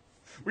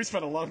 We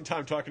spent a long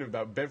time talking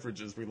about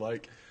beverages we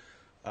like.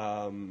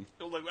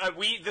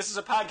 This is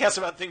a podcast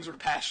about things we're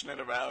passionate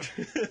about.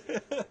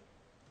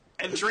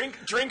 And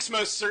drinks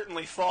most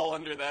certainly fall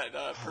under that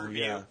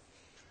purview. Yeah.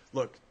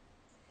 Look,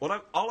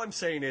 all I'm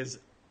saying is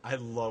I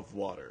love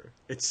water.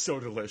 It's so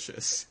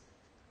delicious.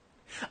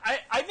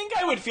 I think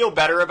I would feel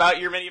better about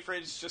your mini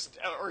fridge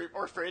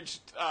or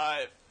fridge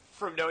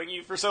from knowing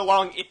you for so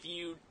long if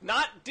you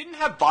didn't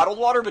have bottled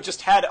water but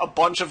just had a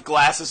bunch of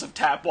glasses of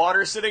tap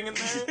water sitting in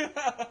there.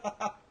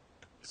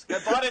 I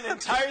bought an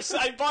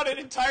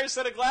entire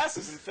set of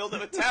glasses and filled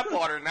it with tap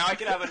water. Now I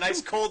can have a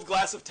nice cold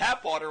glass of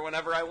tap water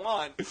whenever I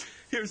want.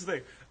 Here's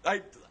the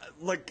thing.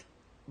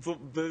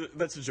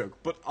 That's a joke,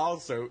 but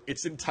also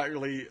it's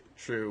entirely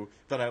true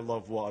that I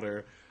love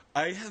water.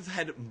 I have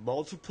had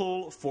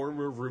multiple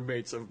former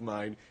roommates of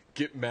mine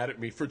get mad at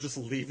me for just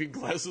leaving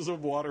glasses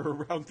of water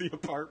around the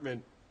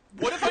apartment.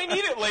 What if I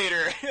need it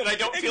later and I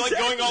don't feel like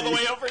going all the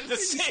way over to the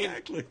sink?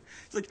 Exactly.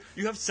 It's like,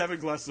 you have 7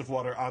 glasses of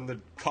water on the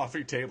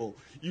coffee table.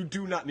 You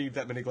do not need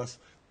that many glasses.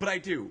 But I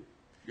do.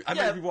 I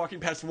might be walking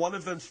past one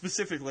of them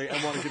specifically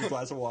and want to get a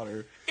glass of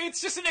water.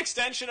 It's just an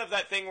extension of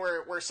that thing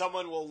where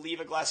someone will leave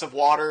a glass of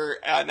water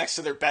next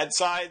to their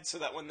bedside so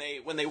that when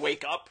they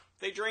wake up,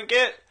 they drink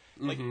it,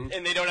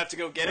 and they don't have to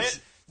go get it.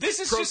 This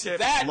is just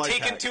that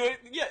taken to it.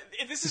 Yeah,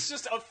 this is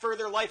just a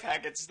further life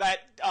hack. It's that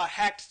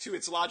hacked to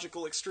its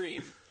logical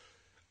extreme.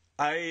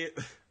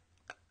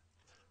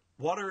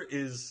 Water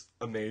is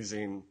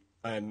amazing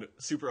and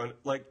super,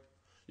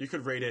 you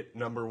could rate it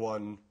number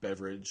 1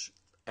 beverage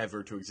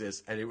ever to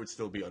exist, and it would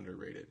still be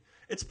underrated.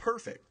 It's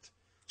perfect.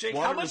 Jake,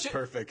 water is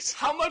perfect.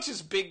 How much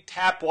is Big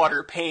Tap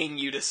Water paying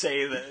you to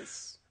say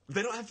this?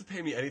 They don't have to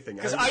pay me anything.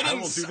 Because I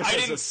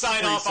didn't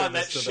sign off on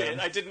that shit.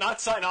 I did not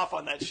sign off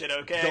on that shit,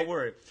 okay? Don't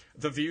worry.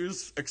 The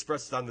views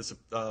expressed on this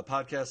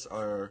podcast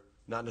are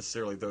not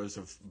necessarily those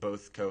of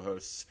both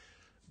co-hosts,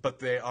 but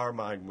they are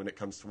mine when it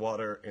comes to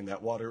water, and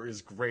that water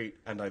is great,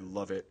 and I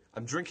love it.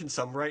 I'm drinking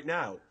some right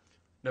now.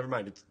 Never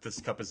mind,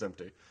 this cup is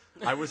empty.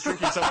 I was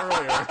drinking some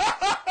earlier.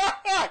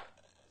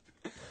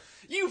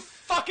 You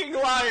fucking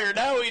liar!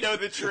 Now we know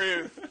the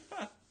truth.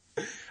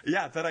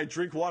 Yeah, that I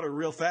drink water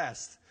real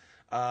fast.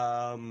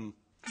 Can't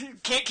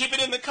keep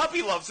it in the cup,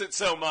 he loves it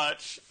so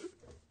much.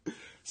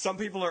 Some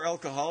people are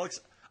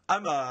alcoholics.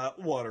 I'm a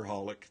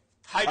waterholic.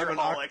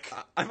 Hydrohaulic.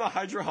 I'm a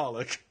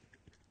hydroholic.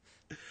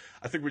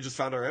 I think we just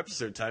found our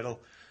episode title.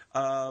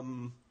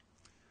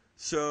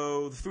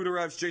 So the food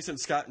arrives. Jason,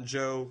 Scott, and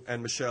Joe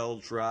and Michelle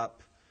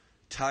drop.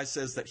 Ty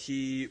says that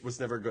he was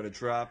never going to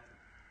drop,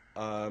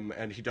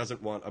 and he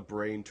doesn't want a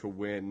brain to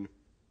win.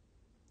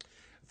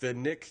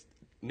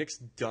 Nick's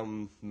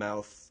dumb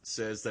mouth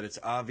says that it's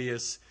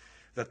obvious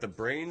that the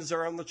brains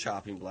are on the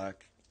chopping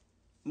block.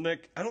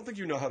 Nick, I don't think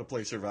you know how to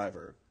play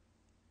Survivor.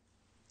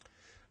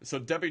 So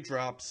Debbie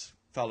drops,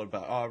 followed by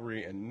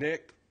Aubrey and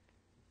Nick.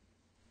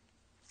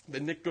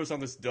 Then Nick goes on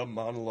this dumb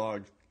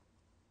monologue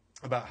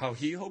about how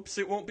he hopes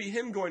it won't be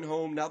him going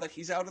home now that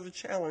he's out of the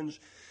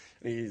challenge.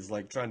 And he's,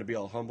 trying to be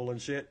all humble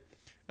and shit.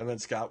 And then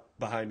Scott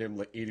behind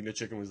him, eating the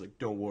chicken, was like,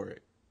 don't worry.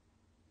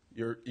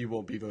 You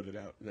won't be voted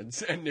out.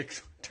 And Nick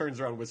turns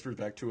around and whispers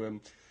back to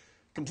him,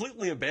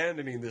 completely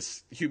abandoning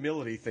this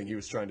humility thing he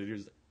was trying to do.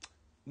 He's like,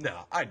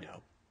 no, I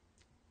know.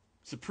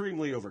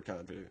 Supremely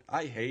overconfident.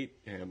 I hate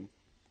him.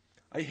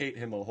 I hate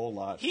him a whole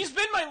lot. He's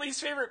been my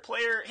least favorite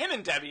player. Him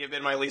and Debbie have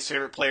been my least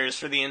favorite players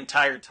for the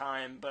entire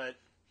time, but...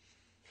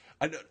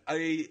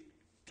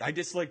 I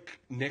dislike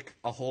Nick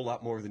a whole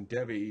lot more than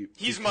Debbie.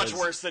 He's much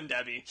worse than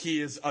Debbie.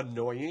 He is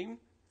annoying,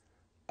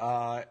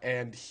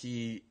 and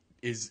he's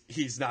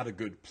not a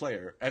good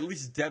player. At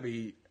least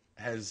Debbie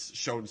has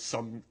shown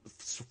some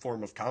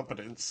form of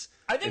competence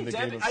in the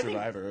game of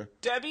Survivor. I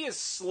think Debbie is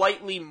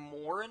slightly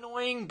more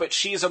annoying, but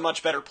she is a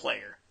much better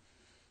player.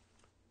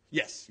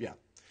 Yes, yeah.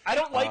 I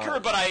don't like her,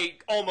 but I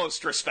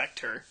almost respect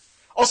her.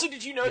 Also,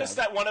 did you notice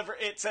that one of her,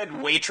 it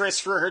said waitress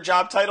for her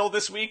job title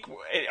this week?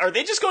 Are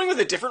they just going with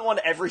a different one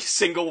every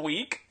single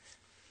week?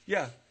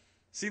 Yeah.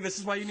 See, this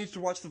is why you need to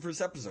watch the first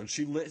episode.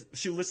 She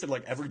listed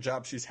every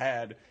job she's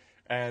had,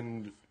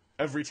 and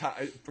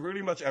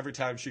pretty much every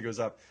time she goes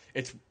up,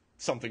 it's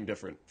something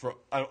different.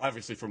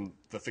 Obviously from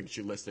the things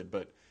she listed,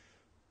 but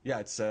yeah,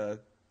 it's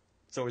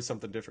always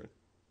something different.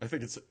 I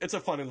think it's a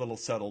fun and little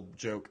subtle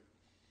joke.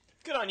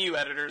 Good on you,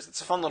 editors.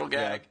 It's a fun little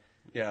gag.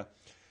 Yeah.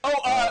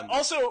 Oh,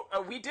 also,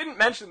 we didn't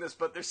mention this,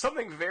 but there's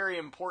something very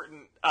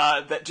important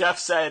that Jeff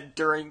said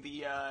during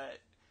the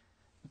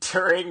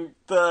during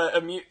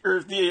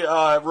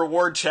the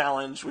reward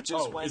challenge, which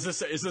is when... Is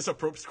this a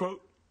Probst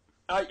quote?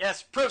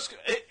 Yes, Probst.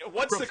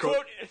 What's the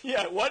quote?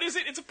 Yeah, what is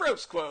it? It's a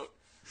Probst quote.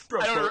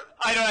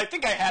 I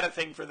think I had a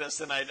thing for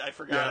this and I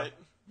forgot it.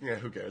 Yeah,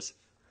 who cares?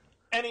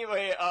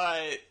 Anyway,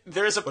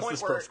 there is a point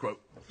this where Probst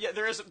quote? Yeah,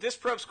 there is this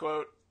Probst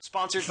quote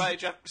sponsored by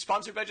Jeff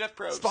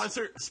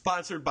Probst.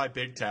 Sponsored by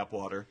Big Tap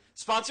Water.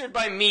 Sponsored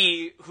by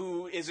me,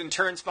 who is in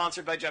turn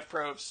sponsored by Jeff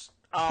Probst.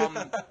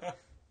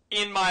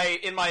 In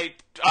my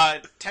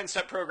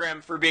 10-step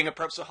program for being a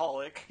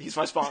Probstaholic, he's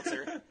my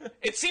sponsor.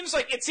 It seems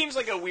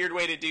like a weird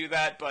way to do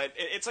that, but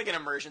it's like an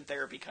immersion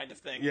therapy kind of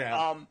thing.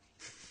 Yeah.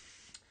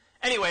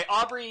 Anyway,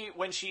 Aubrey,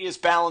 when she is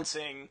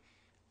balancing,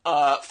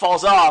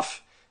 falls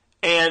off,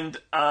 and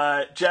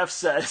Jeff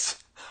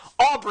says,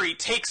 "Aubrey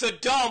takes a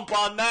dump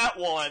on that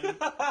one."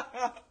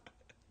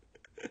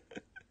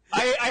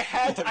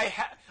 I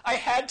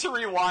had to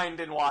rewind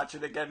and watch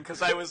it again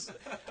because I was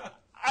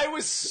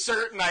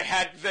certain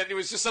that it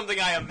was just something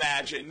I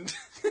imagined.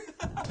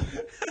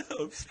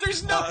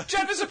 There's no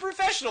Jeff is a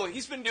professional.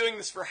 He's been doing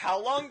this for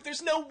how long?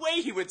 There's no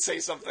way he would say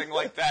something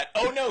like that.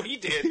 Oh no, he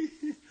did.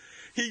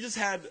 He just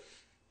had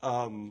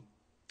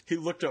he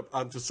looked up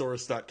on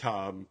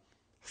thesaurus.com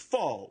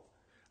fall,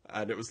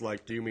 and it was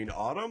like, do you mean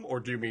autumn or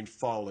do you mean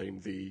falling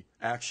the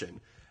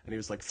action? And he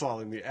was like,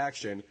 falling the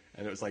action,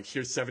 and it was like,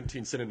 here's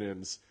 17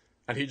 synonyms,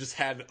 and he just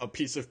had a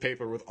piece of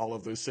paper with all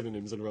of those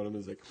synonyms in front of him. He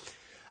was like,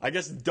 I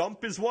guess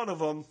dump is one of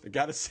them. I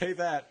gotta say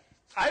that.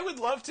 I would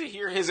love to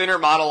hear his inner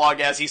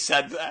monologue as he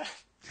said that.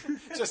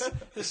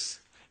 just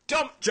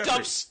dump.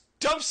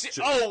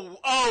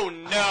 Oh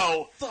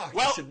no. Fuck,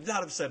 well, I should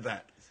not have said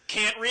that.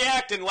 Can't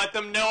react and let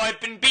them know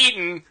I've been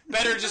beaten.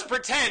 Better just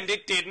pretend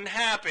it didn't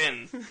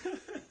happen.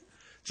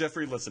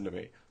 Jeffrey, listen to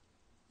me.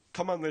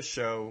 Come on this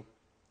show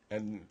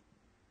and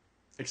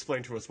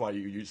explain to us why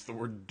you used the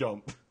word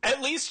dump.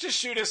 At least just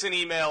shoot us an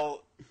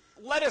email.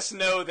 Let us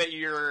know that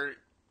you're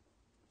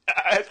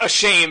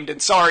ashamed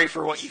and sorry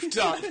for what you've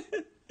done.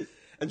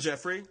 And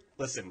Jeffrey,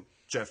 listen,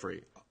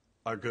 Jeffrey,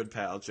 our good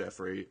pal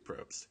Jeffrey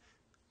Probst,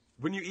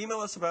 when you email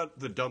us about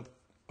the dump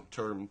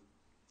term,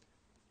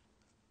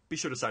 be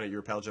sure to sign it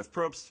your pal Jeff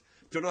Probst.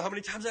 Don't know how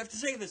many times I have to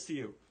say this to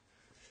you.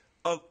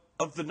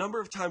 Of the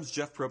number of times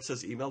Jeff Probst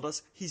has emailed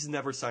us, he's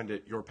never signed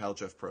it your pal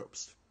Jeff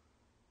Probst.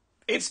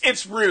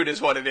 It's rude is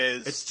what it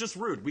is. It's just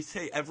rude. We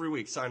say every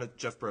week, sign it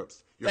Jeff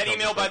Probst. That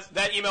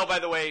email, by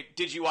the way,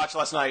 did you watch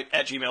last night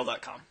at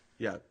gmail.com.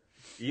 Yeah.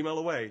 Email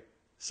away,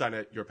 sign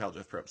it your pal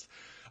Jeff Probst.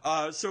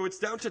 So it's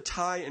down to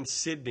Ty and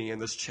Sydney in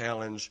this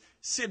challenge.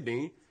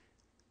 Sydney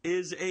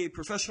is a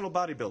professional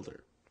bodybuilder.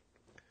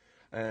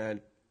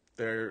 And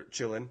they're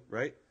chilling,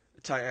 right?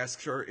 Ty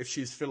asks her if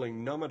she's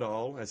feeling numb at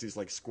all as he's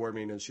like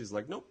squirming, and she's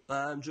like, nope,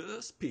 I'm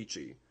just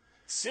peachy.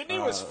 Sydney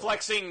was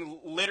flexing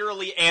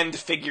literally and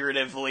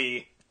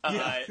figuratively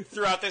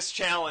throughout this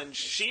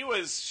challenge.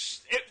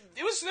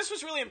 This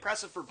was really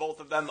impressive for both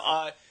of them.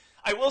 I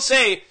will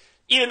say,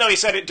 even though he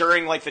said it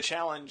during like the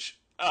challenge,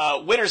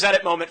 winner's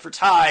edit moment for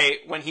Ty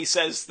when he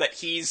says that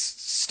he's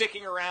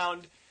sticking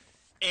around,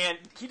 and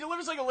he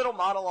delivers like a little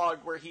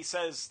monologue where he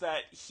says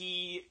that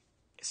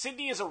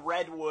Sydney is a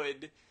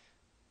redwood,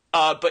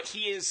 but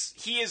he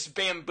is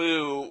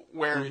bamboo,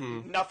 where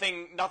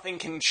nothing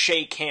can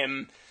shake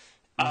him.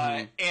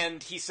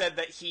 And he said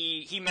that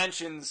he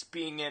mentions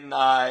being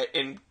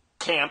in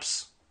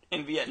camps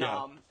in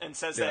Vietnam, and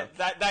says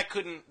that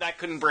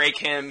couldn't break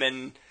him,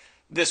 and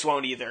this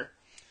won't either.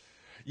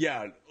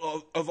 Yeah,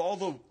 of all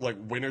the like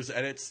winners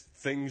edits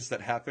things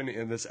that happen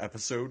in this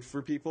episode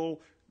for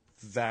people,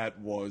 that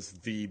was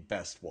the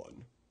best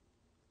one.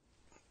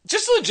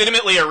 Just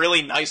legitimately a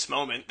really nice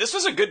moment. This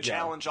was a good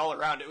challenge all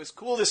around. It was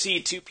cool to see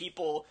two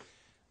people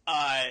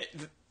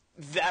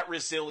that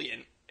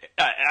resilient.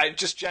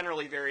 Just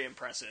generally very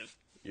impressive.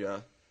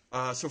 Yeah.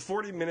 So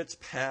 40 minutes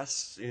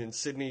pass, and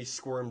Sydney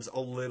squirms a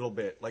little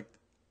bit, like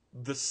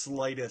the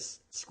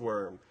slightest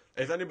squirm.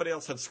 If anybody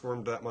else had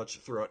squirmed that much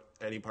throughout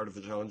any part of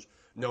the challenge,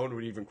 no one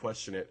would even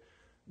question it.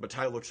 But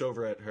Ty looks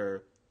over at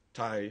her.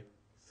 Ty,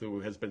 who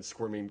has been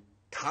squirming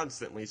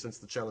constantly since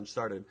the challenge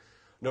started,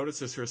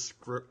 notices her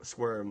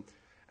squirm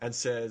and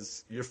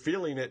says, "You're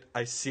feeling it.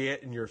 I see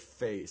it in your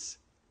face."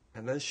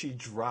 And then she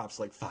drops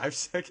like 5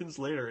 seconds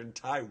later, and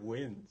Ty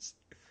wins.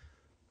 It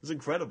was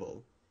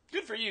incredible.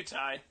 Good for you,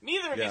 Ty.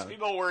 Neither of these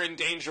people were in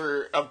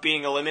danger of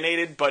being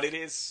eliminated, but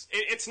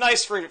it's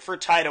nice for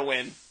Ty to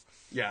win.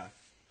 Yeah.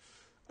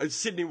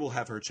 Sydney will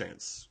have her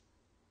chance.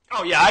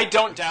 Oh yeah, I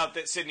don't doubt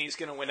that Sydney's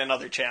going to win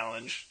another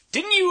challenge.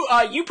 Didn't you?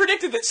 You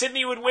predicted that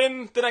Sydney would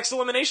win the next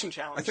elimination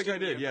challenge. I think I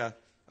did. Yeah,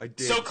 I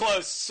did. So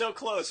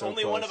close.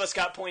 Only one of us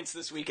got points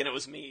this week, and it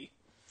was me.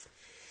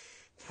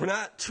 We're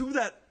not to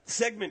that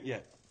segment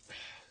yet.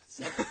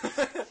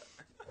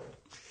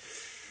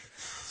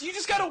 You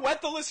just gotta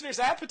whet the listener's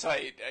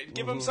appetite.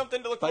 Give them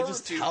something to look forward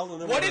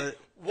to.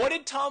 What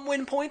did Tom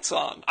win points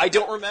on? I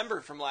don't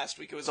remember from last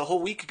week. It was a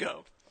whole week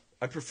ago.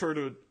 I prefer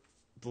to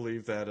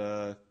believe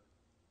that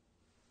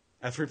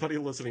everybody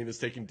listening is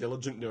taking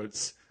diligent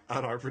notes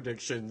on our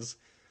predictions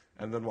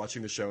and then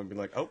watching the show and being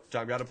like, oh,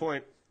 Tom got a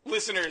point.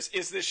 Listeners,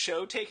 is this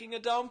show taking a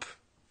dump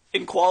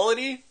in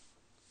quality?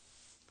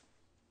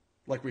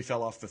 Like we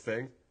fell off the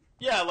thing?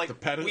 Yeah, like the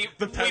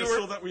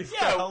pedestal that we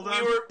fell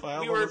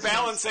on? We were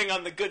balancing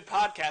on the good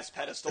podcast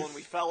pedestal and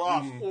we fell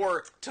off,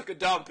 or took a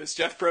dump, as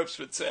Jeff Probst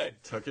would say.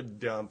 Took a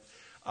dump.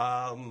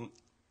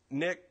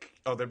 Nick,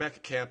 they're back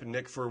at camp, and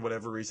Nick, for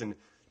whatever reason,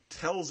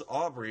 tells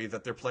Aubrey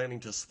that they're planning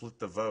to split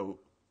the vote.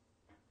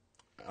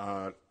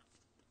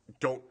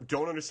 Don't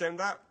understand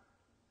that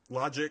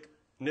logic,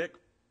 Nick.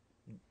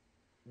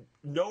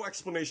 No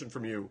explanation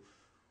from you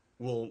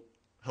will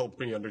help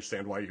me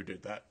understand why you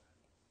did that.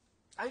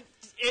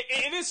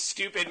 It is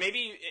stupid.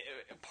 Maybe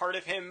part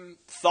of him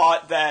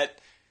thought that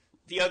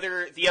the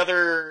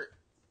other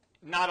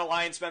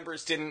non-alliance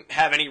members didn't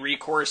have any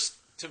recourse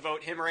to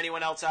vote him or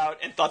anyone else out,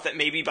 and thought that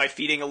maybe by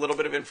feeding a little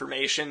bit of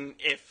information,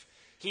 if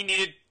he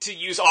needed to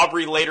use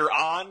Aubrey later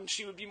on,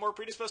 she would be more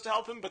predisposed to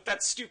help him. But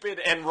that's stupid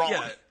and wrong.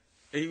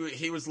 Yeah,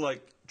 he was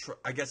like,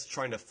 I guess,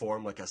 trying to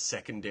form like a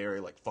secondary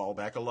like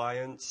fallback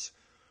alliance.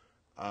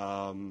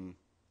 Dumb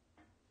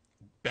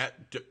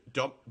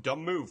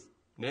move,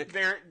 Nick.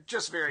 They're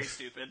just very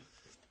stupid.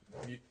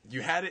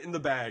 You had it in the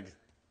bag.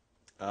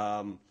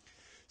 So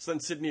then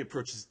Sydney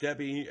approaches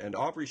Debbie, and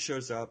Aubrey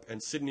shows up,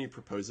 and Sydney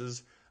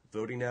proposes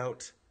voting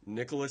out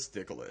Nicholas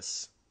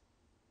Dickolas.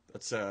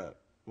 That's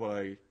what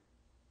I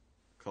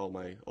call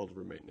my old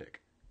roommate,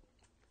 Nick.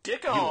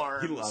 Dick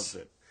Arms. He loves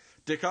it.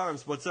 Dick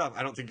Arms, what's up?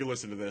 I don't think you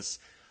listen to this.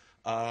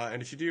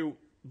 And if you do,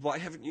 why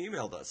haven't you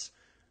emailed us?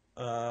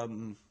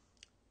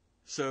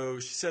 So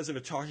she says in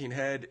a talking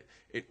head,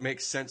 it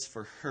makes sense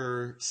for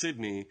her,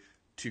 Sydney,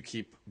 to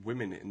keep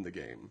women in the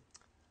game.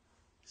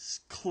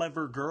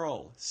 Clever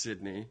girl,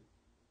 Sydney.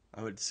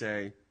 I would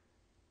say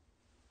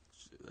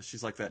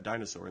she's like that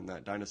dinosaur in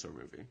that dinosaur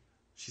movie.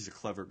 She's a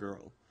clever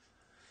girl.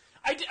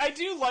 I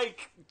do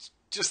like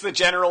just the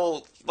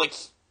general like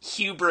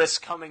hubris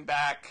coming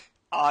back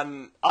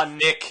on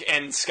Nick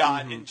and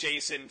Scott and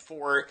Jason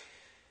for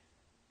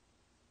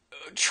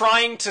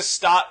trying to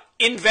stop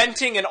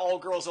inventing an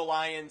all-girls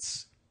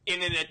alliance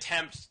in an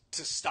attempt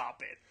to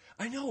stop it.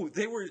 I know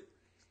they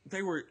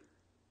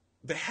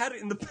had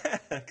it in the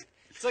bag.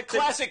 It's like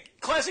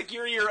classic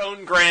you're your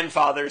own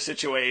grandfather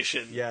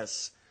situation.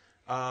 Yes.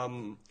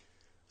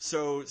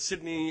 So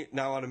Sydney,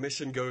 now on a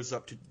mission, goes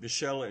up to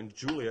Michelle and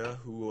Julia,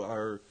 who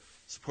are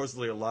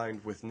supposedly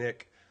aligned with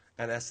Nick,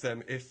 and asks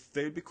them if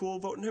they'd be cool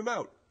voting him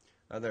out.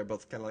 And they're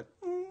both kind of like,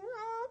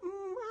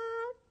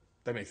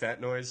 they make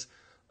that noise.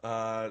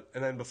 And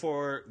then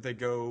before they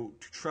go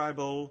to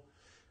Tribal,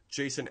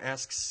 Jason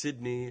asks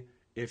Sydney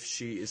if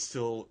she is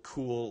still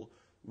cool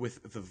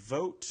with the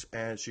vote,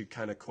 and she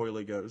kind of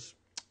coyly goes,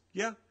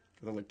 yeah. And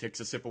then like takes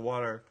a sip of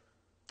water.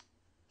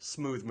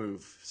 Smooth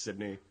move,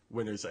 Sydney.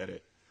 Winner's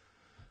edit.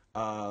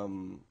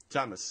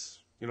 Thomas,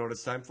 you know what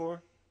it's time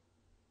for?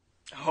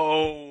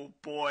 Oh,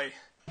 boy.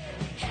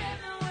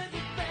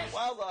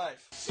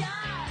 Wildlife.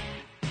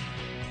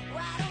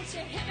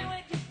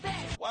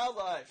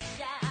 Wildlife.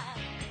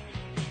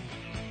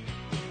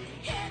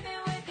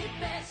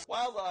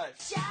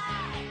 Wildlife.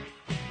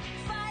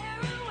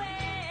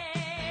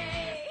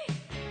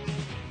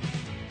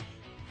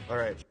 All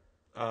right.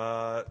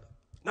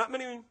 Not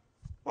many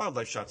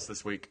wildlife shots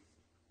this week.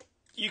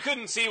 You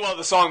couldn't see while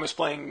the song was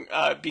playing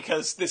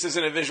because this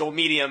isn't a visual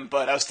medium,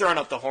 but I was throwing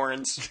up the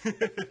horns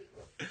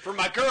for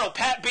my girl,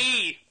 Pat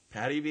B.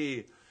 Patty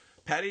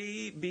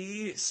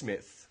B.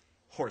 Smith.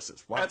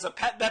 Horses. Wow. That's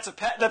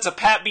a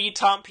Pat B.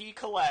 Tom P.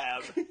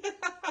 collab.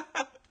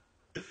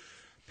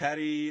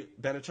 Patty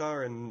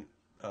Benatar and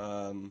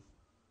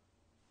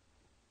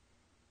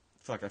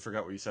fuck, I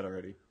forgot what you said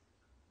already.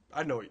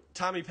 I know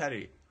Tommy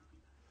Petty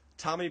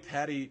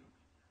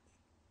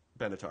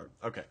Benatar.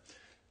 Okay.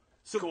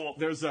 So cool.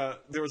 There was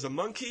a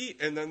monkey,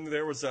 and then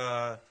there were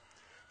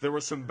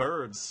some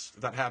birds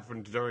that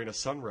happened during a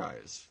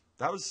sunrise.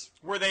 That was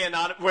were they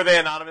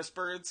anonymous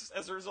birds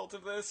as a result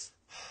of this?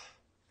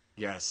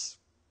 Yes.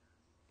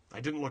 I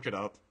didn't look it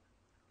up.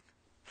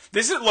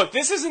 This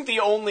isn't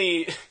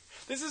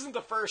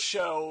the first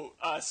show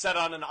set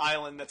on an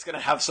island that's going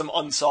to have some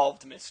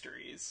unsolved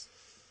mysteries.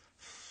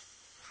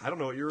 I don't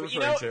know what you're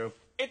referring to.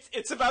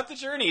 It's about the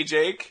journey,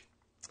 Jake.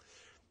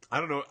 I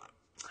don't know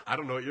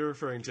what you're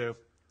referring to.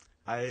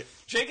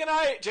 Jake and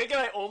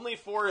I only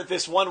for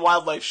this one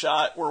wildlife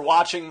shot were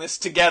watching this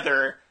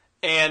together,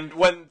 and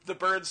when the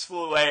birds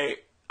flew away,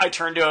 I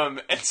turned to him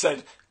and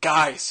said,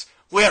 "Guys,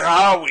 where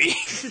are we?"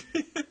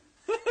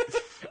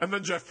 And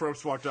then Jeff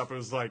Probst walked up and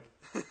was like,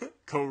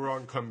 "Kaôh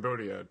Rōng,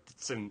 Cambodia.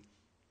 It's in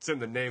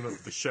the name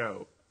of the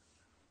show."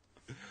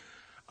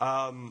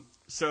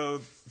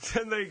 So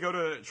then they go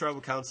to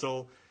tribal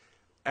council,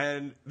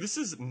 and this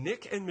is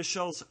Nick and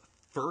Michelle's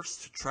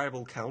first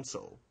tribal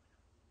council.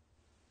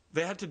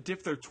 They had to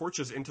dip their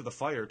torches into the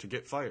fire to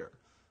get fire.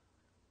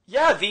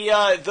 Yeah,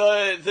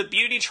 the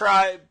beauty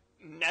tribe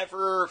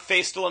never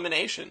faced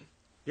elimination.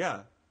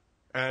 Yeah,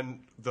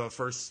 and the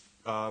first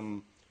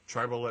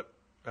tribal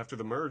after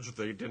the merge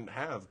they didn't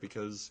have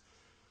because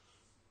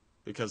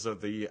of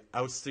the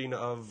ousting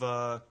of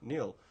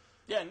Neil.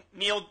 Yeah,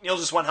 Neil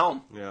just went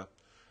home. Yeah.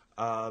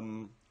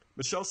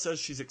 Michelle says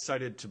she's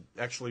excited to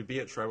actually be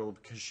at Tribal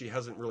because she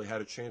hasn't really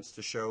had a chance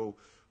to show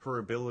her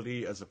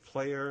ability as a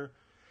player.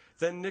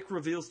 Then Nick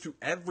reveals to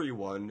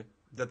everyone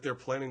that they're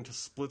planning to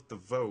split the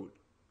vote.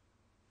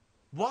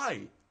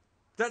 Why?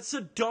 That's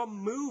a dumb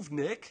move,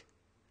 Nick.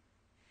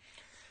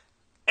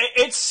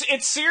 It's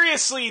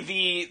seriously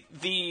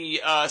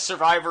the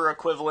Survivor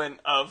equivalent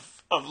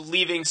of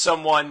leaving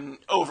someone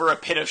over a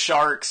pit of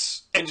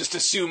sharks and just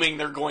assuming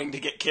they're going to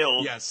get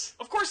killed. Yes.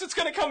 Of course it's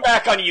going to come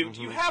back on you.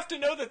 Mm-hmm. You have to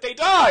know that they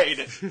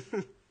died.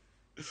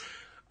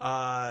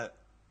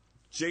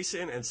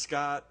 Jason and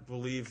Scott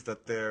believe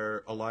that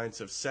their alliance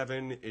of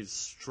 7 is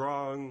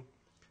strong.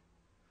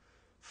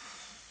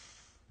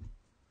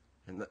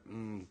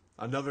 And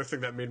another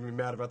thing that made me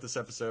mad about this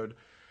episode,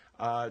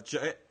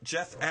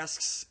 Jeff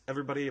asks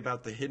everybody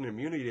about the hidden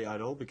immunity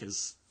idol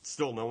because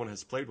still no one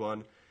has played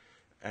one.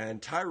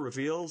 And Ty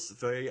reveals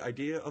the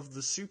idea of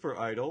the super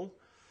idol.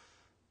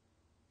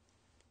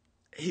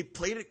 He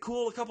played it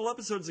cool a couple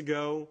episodes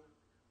ago,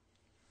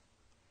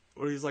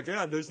 where he's like,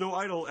 yeah, there's no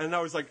idol. And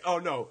I was like, oh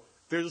no,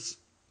 there's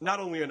not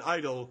only an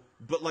idol,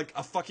 but like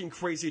a fucking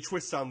crazy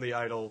twist on the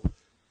idol.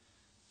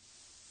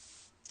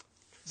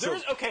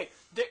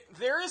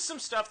 There is some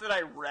stuff that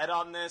I read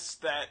on this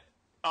that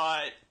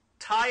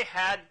Ty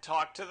had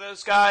talked to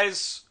those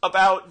guys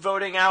about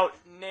voting out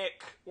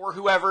Nick or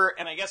whoever,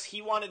 and I guess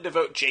he wanted to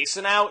vote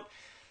Jason out.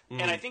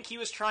 And I think he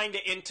was trying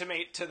to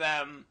intimate to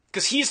them,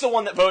 because he's the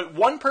one that voted.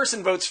 One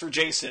person votes for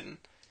Jason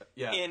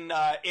in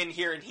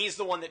here, and he's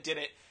the one that did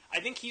it. I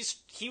think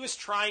he was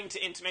trying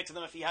to intimate to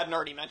them, if he hadn't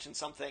already mentioned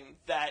something,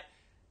 that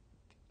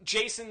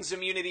Jason's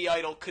immunity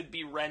idol could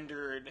be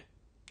rendered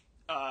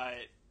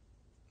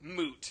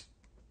moot.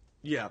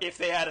 Yeah. If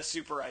they had a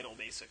super idol,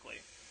 basically.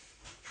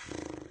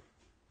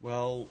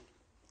 Well,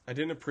 I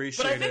didn't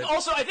appreciate it.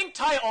 But I think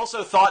Ty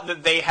also thought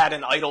that they had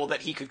an idol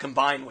that he could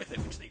combine with it,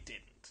 which they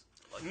didn't.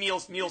 Like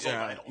Neil's old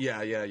idol.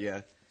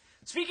 Yeah.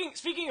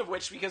 Speaking of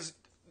which, because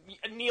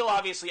Neil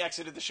obviously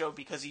exited the show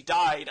because he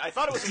died, I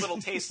thought it was a little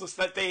tasteless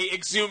that they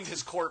exhumed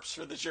his corpse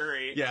for the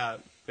jury. Yeah,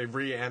 they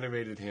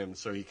reanimated him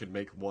so he could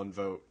make one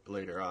vote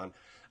later on.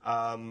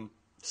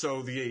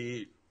 So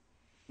the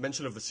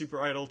mention of the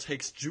super idol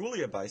takes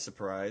Julia by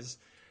surprise,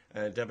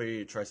 and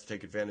Debbie tries to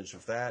take advantage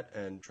of that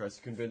and tries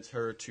to convince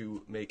her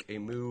to make a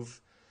move.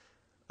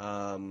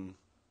 And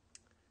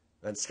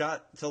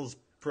Scott tells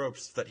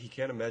Probst that he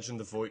can't imagine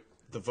the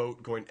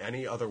vote going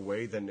any other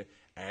way than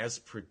as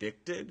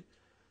predicted.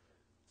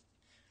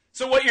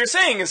 So what you're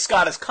saying is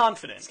Scott is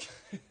confident.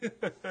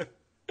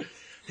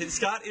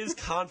 Scott is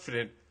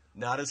confident,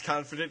 not as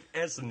confident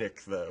as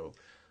Nick, though.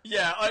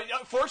 Yeah,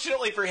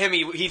 fortunately for him,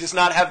 he does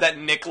not have that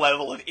Nick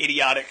level of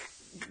idiotic,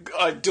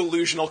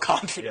 delusional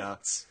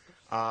confidence.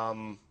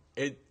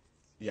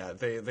 Yeah.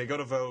 They go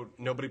to vote,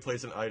 nobody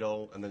plays an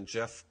idol, and then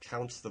Jeff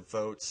counts the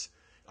votes.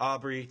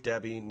 Aubrey,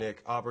 Debbie,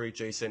 Nick, Aubrey,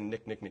 Jason,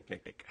 Nick.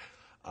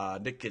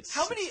 Nick gets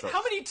How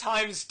many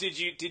times did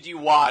you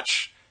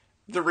watch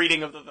the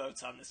reading of the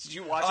votes on this? Did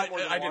you watch it more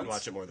than once? I didn't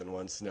watch it more than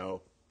once,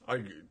 no.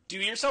 Do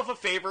yourself a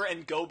favor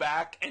and go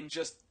back and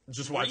just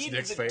watch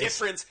Nick's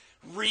face.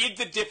 Read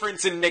the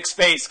difference in Nick's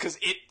face, because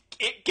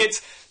it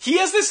gets... He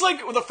has this, like,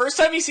 the first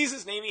time he sees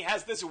his name, he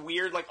has this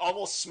weird, like,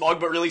 almost smug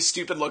but really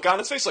stupid look on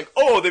his face, like,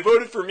 oh, they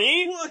voted for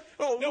me? What?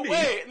 Oh, no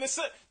way. And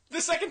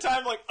the second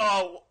time, like,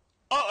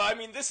 I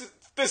mean, this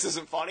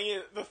isn't funny.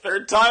 The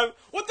third time,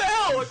 what the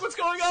hell? Like, what's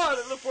going on?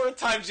 And the fourth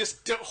time,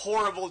 just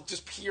horrible,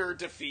 just pure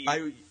defeat.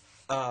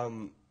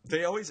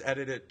 They always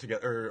edit it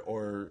together,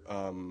 or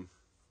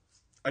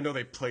I know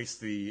they place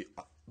the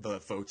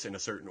votes in a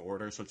certain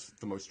order, so it's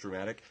the most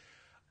dramatic.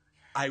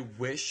 I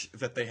wish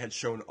that they had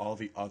shown all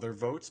the other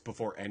votes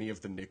before any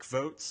of the Nick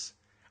votes,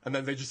 and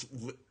then they just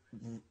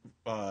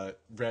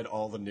read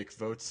all the Nick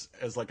votes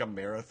as like a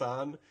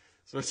marathon.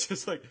 So it's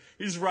just like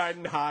he's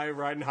riding high,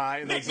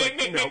 and Nick, then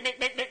Nick,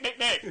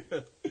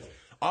 Nick.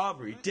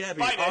 Aubrey,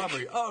 Debbie, Bye, Aubrey.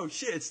 Nick. Oh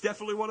shit, it's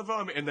definitely one of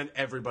them, and then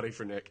everybody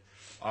for Nick.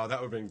 Oh,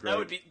 that would have been great.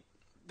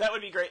 That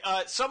would be great.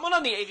 Someone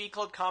on the AV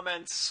Club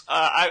comments,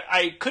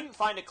 I couldn't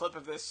find a clip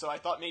of this, so I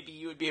thought maybe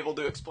you would be able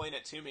to explain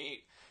it to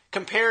me.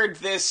 Compared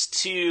this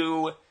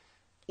to,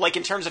 like,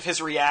 in terms of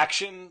his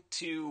reaction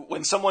to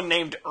when someone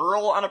named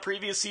Earl on a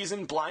previous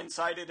season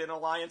blindsided an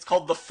alliance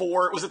called the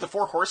Four... Was it the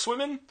Four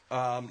Horsewomen?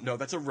 No,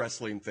 that's a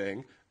wrestling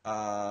thing.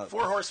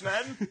 Four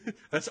Horsemen?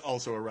 That's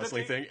also a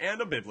wrestling thing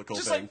and a biblical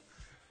thing.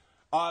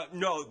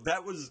 No,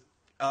 that was...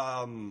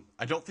 I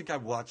don't think I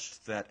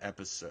watched that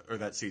episode, or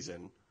that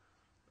season.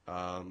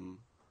 Was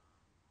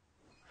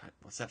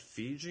that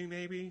Fiji,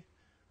 maybe?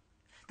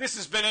 This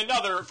has been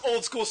another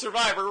Old School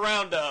Survivor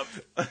roundup.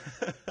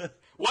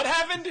 What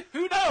happened?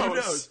 Who knows? Who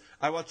knows?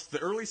 I watched the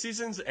early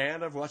seasons,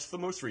 and I've watched the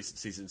most recent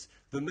seasons.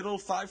 The middle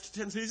 5 to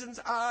 10 seasons,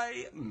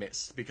 I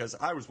missed, because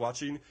I was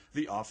watching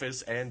The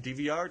Office, and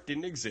DVR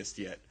didn't exist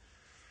yet.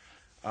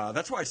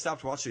 That's why I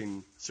stopped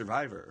watching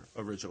Survivor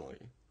originally,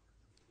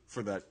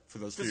 for those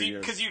few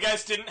years. Because you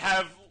guys didn't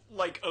have,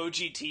 like, OG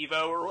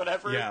TiVo or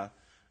whatever? Yeah.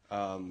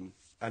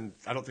 And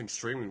I don't think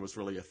streaming was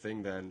really a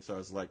thing then, so I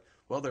was like,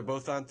 well, they're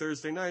both on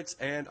Thursday nights,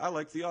 and I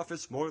like The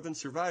Office more than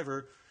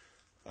Survivor.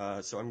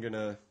 So I'm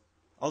gonna.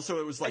 Also,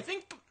 it was like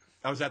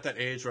I was at that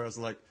age where I was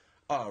like,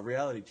 "Oh,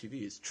 reality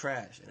TV is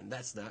trash, and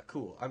that's not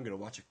cool. I'm gonna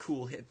watch a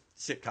cool hit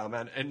sitcom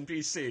on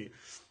NBC."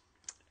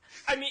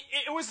 I mean,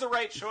 it was the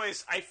right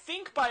choice. I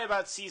think by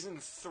about season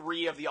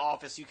 3 of The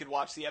Office, you could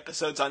watch the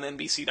episodes on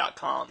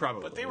NBC.com.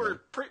 Probably, but they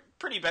were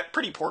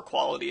pretty poor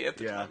quality at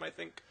the Yeah. time, I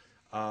think.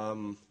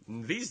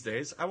 These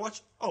days, I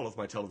watch all of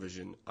my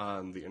television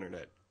on the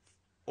internet.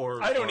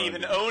 Or I don't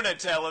even own a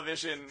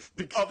television.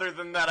 Other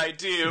than that, I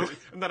do.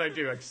 And that I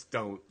do. I just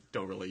don't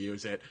really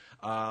use it.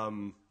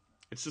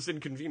 It's just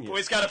inconvenient.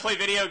 Always got to play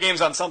video games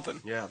on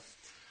something. Yeah.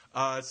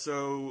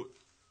 So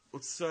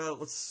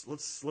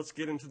let's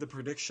get into the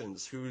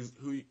predictions. Who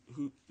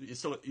you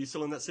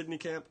still in that Sydney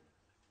camp?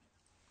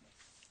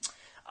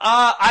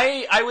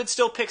 I would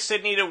still pick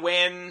Sydney to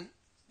win.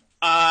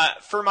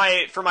 For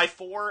my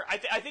 4, I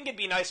think it'd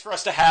be nice for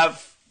us to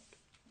have,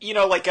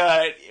 like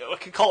I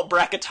could call it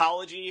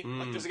bracketology.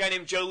 Like there's a guy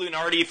named Joe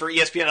Lunardi for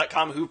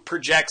ESPN.com who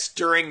projects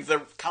during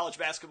the college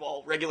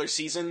basketball regular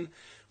season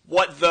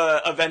what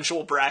the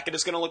eventual bracket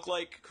is going to look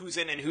like, who's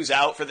in and who's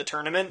out for the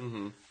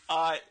tournament.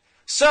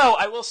 So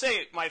I will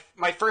say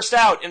my first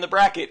out in the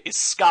bracket is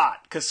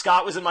Scott, because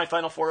Scott was in my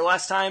Final Four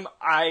last time.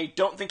 I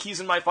don't think he's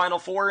in my Final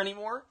Four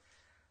anymore.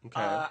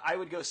 Okay. I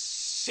would go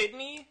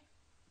Sydney,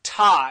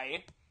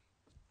 Ty.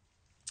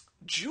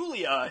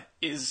 Julia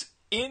is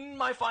in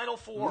my Final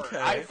Four. Okay.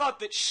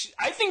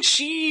 I think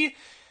she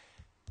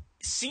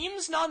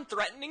seems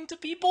non-threatening to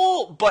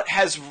people, but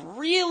has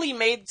really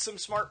made some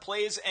smart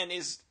plays and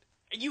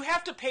you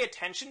have to pay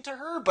attention to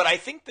her, but I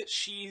think that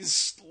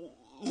she's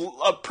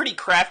a pretty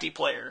crafty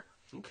player.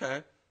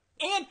 Okay.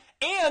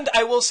 And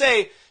I will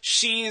say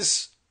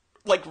she's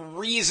like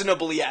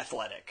reasonably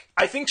athletic.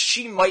 I think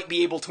she might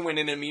be able to win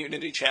an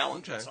immunity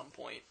challenge at some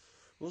point.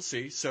 We'll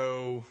see.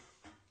 So.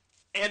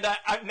 And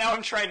now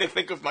I'm trying to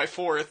think of my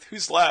 4th.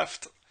 Who's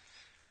left?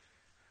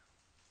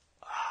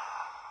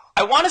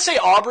 I want to say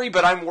Aubrey,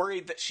 but I'm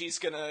worried that she's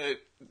gonna.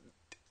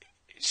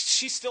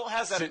 She still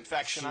has that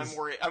infection.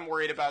 I'm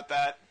worried about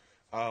that.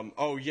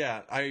 Oh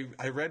yeah, I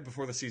read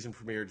before the season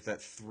premiered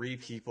that 3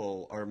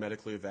 people are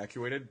medically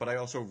evacuated, but I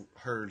also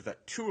heard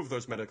that 2 of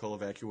those medical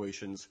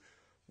evacuations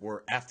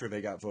were after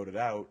they got voted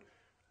out,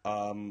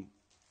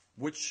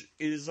 which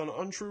is an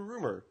untrue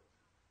rumor.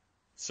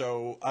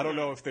 So I don't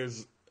know if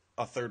there's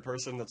a third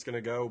person that's going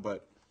to go,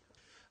 but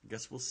I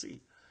guess we'll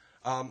see.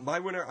 My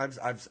winner,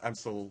 I'm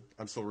still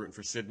rooting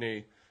for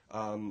Sydney.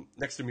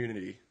 Next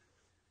immunity.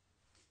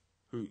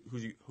 Who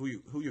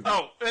you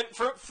got? Oh,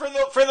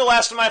 for the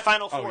last of my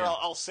Final Four, yeah.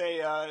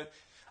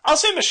 I'll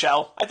say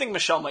Michelle. I think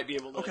Michelle might be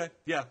able to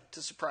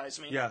to surprise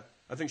me. Yeah,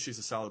 I think she's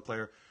a solid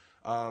player.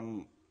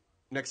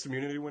 Next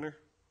immunity winner.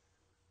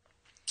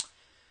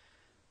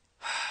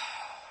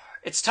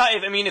 It's Ty.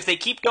 I mean, if they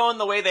keep going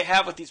the way they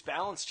have with these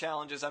balance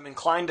challenges, I'm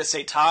inclined to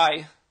say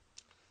Ty.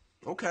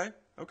 Okay,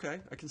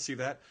 I can see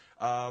that.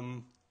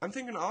 I'm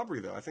thinking Aubrey,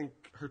 though. I think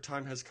her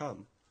time has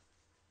come.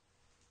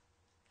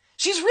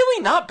 She's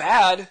really not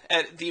bad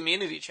at the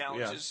immunity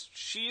challenges.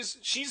 Yeah.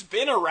 She's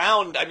been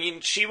around. I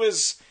mean, she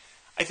was,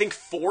 I think,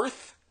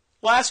 4th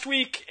last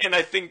week, and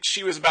I think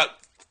she was about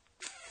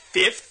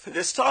 5th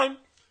this time.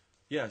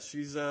 Yeah,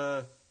 she's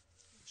a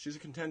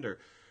contender.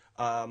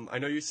 I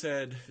know you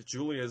said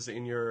Julia's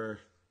in your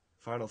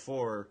Final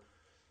Four,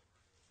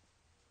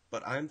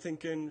 but I'm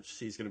thinking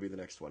she's going to be the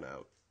next one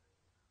out.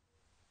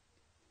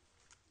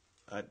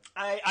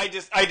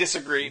 I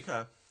disagree.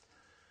 Okay.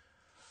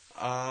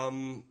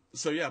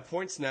 So yeah,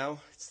 points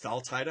now. It's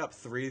all tied up,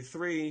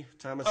 3-3.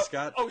 Thomas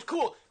Scott. Oh,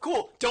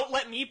 cool. Don't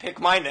let me pick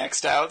my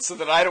next out so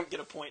that I don't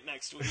get a point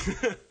next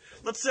week.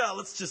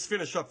 Let's just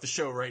finish up the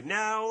show right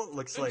now.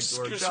 Looks like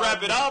we're just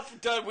wrap it up.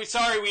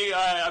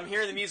 I'm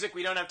hearing the music.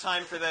 We don't have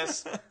time for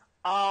this.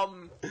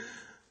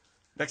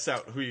 Next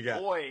out, who you got?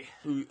 Boy,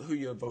 who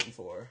you voting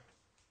for?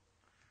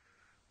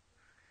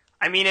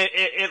 I mean,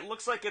 it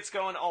looks like it's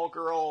going all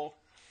girl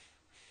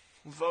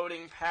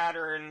voting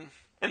pattern,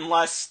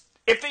 unless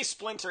if they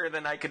splinter,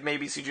 then I could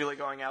maybe see Julie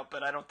going out,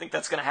 but I don't think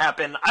that's going to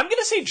happen. I'm going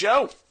to say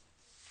Joe.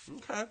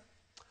 Okay,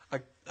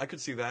 I could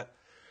see that.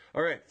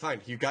 All right, fine.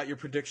 You got your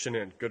prediction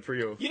in. Good for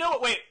you. You know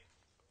what?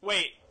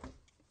 Wait.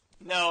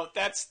 No,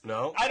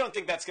 No? I don't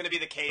think that's going to be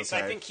the case.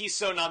 Okay. I think he's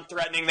so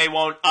non-threatening they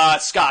won't.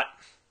 Scott.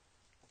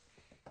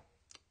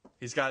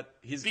 He's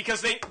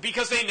because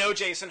they know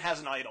Jason has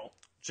an idol.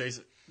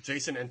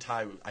 Jason and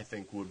Ty, I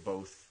think, would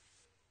both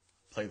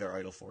play their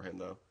idol for him,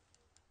 though.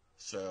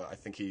 So I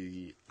think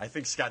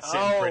Scott's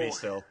sitting pretty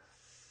still.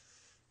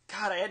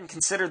 God, I hadn't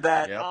considered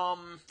that. Yep.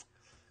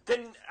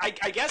 Then I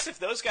guess if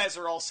those guys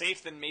are all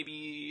safe, then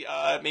maybe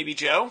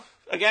Joe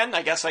again.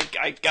 I guess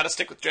I got to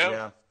stick with Joe.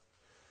 Yeah.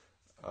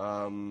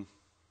 All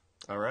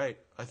right.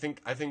 I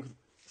think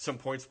some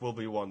points will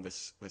be won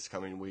this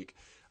coming week.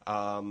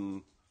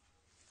 Thomas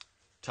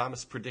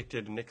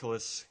predicted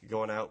Nicholas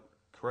going out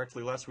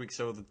correctly last week,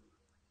 so the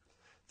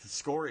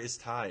score is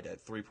tied at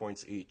 3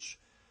 points each.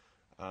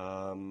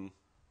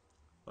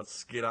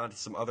 Let's get on to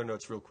some other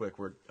notes real quick.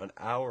 We're an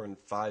hour and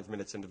 5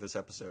 minutes into this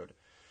episode.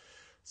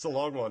 It's a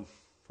long one.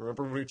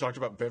 Remember when we talked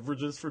about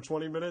beverages for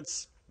 20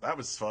 minutes? That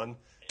was fun.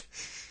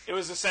 It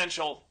was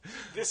essential.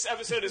 This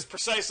episode is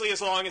precisely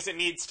as long as it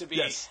needs to be.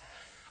 Yes.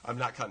 I'm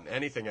not cutting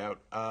anything out.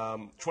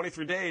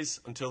 23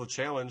 days until the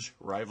challenge.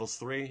 Rivals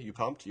 3. You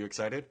pumped? You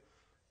excited?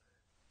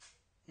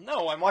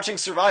 No, I'm watching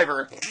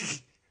Survivor.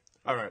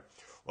 All right.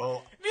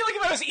 Well, I feel like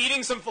if I was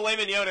eating some filet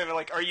mignon and they're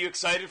like, are you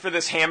excited for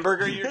this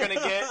hamburger you're going to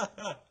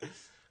get?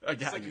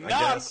 It's like,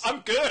 no,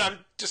 I'm good. I'm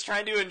just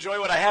trying to enjoy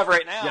what I have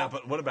right now. Yeah,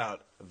 but what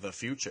about the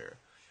future?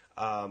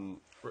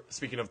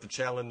 Speaking of the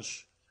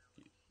challenge,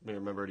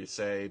 remember to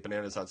say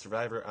Bananas on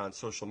Survivor on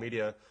social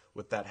media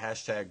with that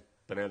hashtag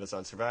Bananas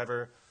on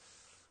Survivor.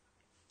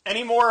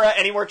 Any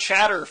more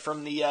chatter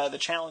from the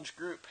challenge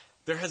group?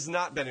 There has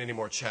not been any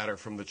more chatter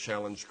from the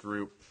challenge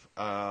group.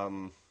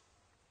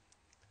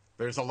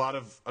 There's a lot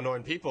of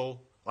annoying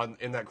people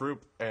in that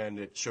group, and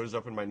it shows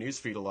up in my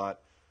newsfeed a lot.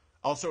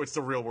 Also, it's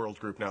the real world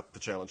group, not the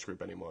challenge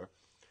group anymore.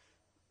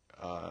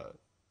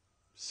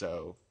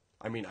 So,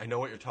 I mean, I know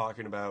what you're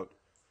talking about,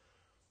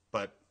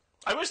 but...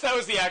 I wish that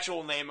was the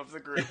actual name of the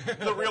group.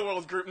 The real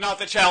world group, not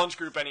the challenge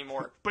group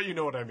anymore. But you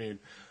know what I mean.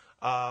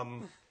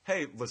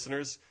 Hey,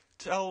 listeners,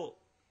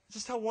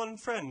 just tell one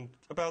friend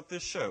about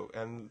this show,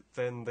 and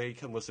then they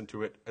can listen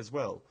to it as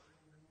well.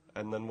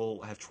 And then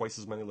we'll have twice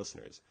as many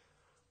listeners.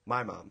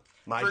 My mom,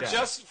 my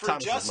dad,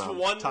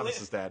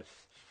 Thomas's dad,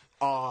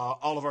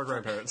 all of our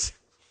grandparents.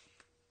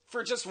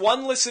 For just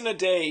one listen a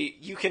day,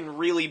 you can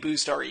really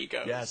boost our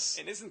egos. Yes.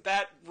 And isn't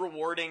that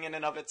rewarding in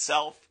and of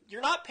itself?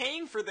 You're not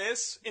paying for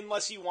this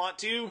unless you want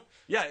to.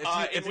 Yeah,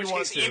 if you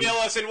want to. Email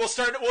us and we'll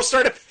start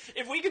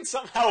if we can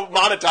somehow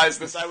monetize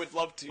this, I would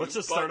love to. Let's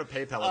just start a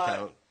PayPal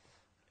account.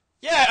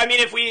 Yeah, I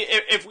mean, if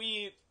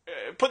we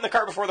putting the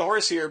cart before the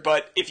horse here,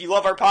 but if you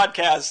love our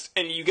podcast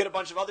and you get a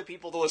bunch of other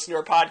people to listen to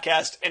our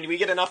podcast and we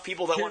get enough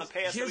people that want to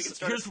pay us that we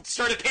can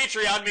start a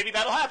Patreon, maybe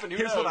that'll happen. Who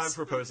knows? Here's what I'm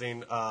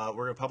proposing. We're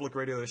going to public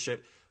radio this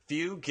shit. If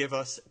you give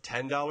us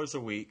 $10 a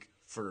week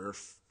for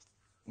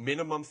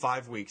minimum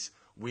 5 weeks,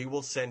 we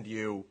will send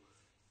you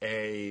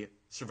a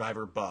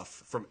Survivor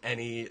buff from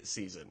any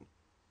season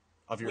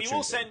of your choosing. We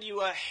will send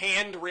you a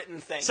handwritten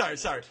thing. Sorry.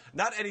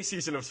 Not any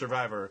season of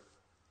Survivor.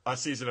 A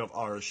season of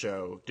our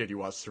show. Did you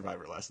watch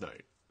Survivor last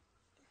night?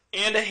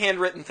 And a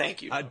handwritten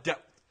thank you.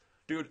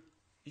 Dude,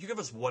 you give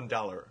us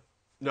 $1.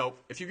 No,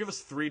 if you give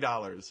us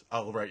 $3,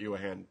 I'll write you a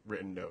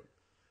handwritten note.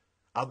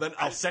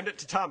 I'll send it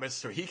to Thomas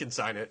so he can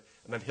sign it,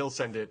 and then he'll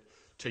send it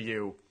to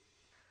you.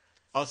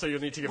 Also,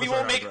 you'll need to give us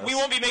our address. We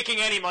won't be making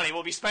any money.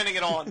 We'll be spending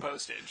it all on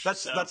postage.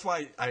 That's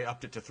why I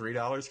upped it to $3,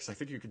 because I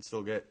think you can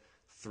still get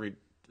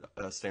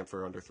stamp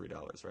for under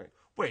 $3, right?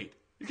 Wait,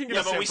 you can get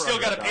a stamp for under $1. Yeah, but we still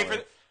got to pay for.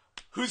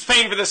 Who's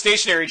paying for the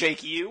stationery,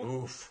 Jake? You?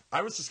 Oof.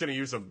 I was just going to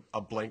use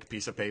a blank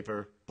piece of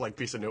paper, blank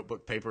piece of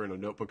notebook paper, and a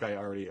notebook I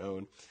already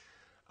own.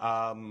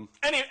 Anyway,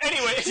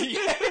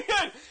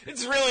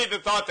 it's really the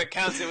thought that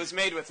counts. It was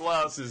made with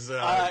love. This is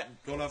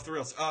going off the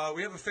rails.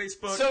 We have a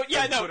Facebook. So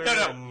yeah, no.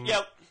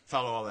 Yep.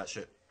 Follow all that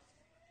shit.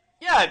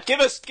 Yeah, give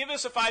us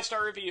a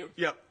 5-star review.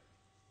 Yep.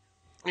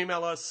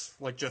 Email us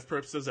like Jeff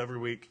Probst does every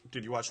week.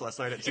 Did you watch last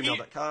night at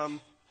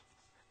gmail.com?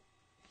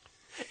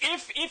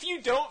 If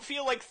you don't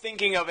feel like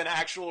thinking of an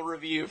actual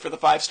review for the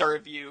 5-star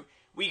review,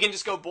 we can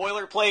just go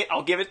boilerplate.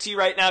 I'll give it to you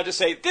right now. Just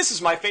say, this is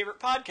my favorite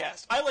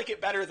podcast. I like it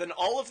better than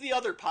all of the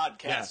other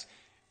podcasts.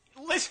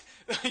 Yeah. Listen,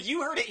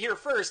 you heard it here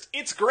first.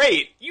 It's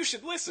great. You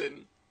should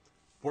listen.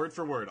 Word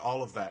for word,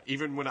 all of that.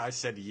 Even when I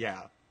said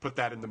yeah, put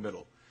that in the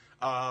middle.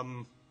 All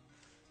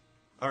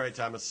right,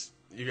 Thomas,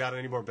 you got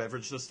any more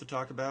beverages to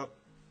talk about?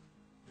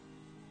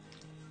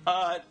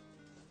 How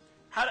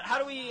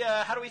do we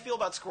feel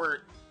about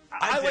Squirt?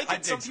 I like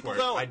it. Some people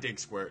don't. I dig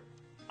Squirt.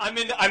 I'm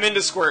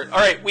into Squirt. All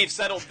right, we've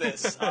settled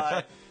this.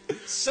 As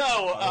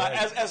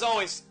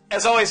always,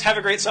 have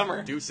a great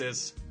summer.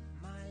 Deuces.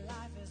 My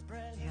life is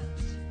brilliant.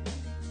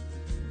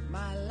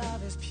 My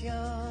love is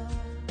pure.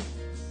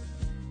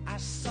 I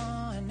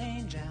saw an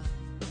angel.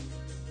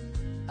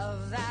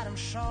 Of that I'm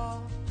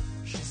sure.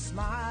 She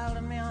smiled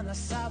at me on the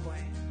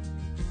subway.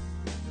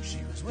 She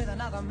was with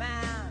another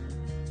man.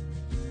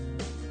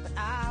 But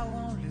I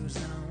won't lose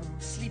no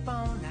sleep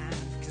on that.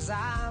 'Cause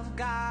I've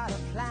got a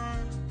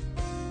plan.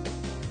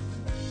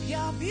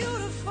 You're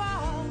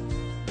beautiful.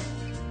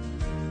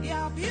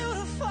 You're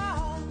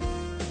beautiful.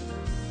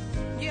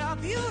 You're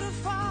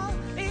beautiful.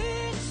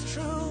 It's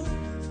true.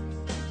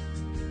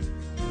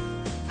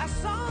 I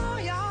saw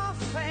your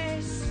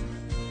face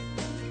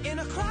in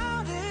a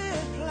crowded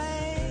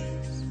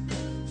place,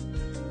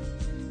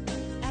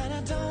 and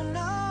I don't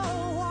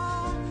know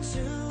what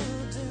to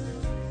do.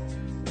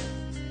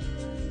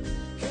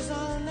 'Cause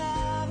I'll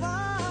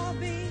never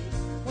be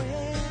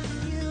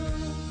with you.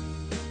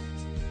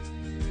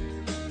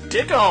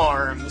 Dick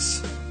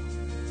arms.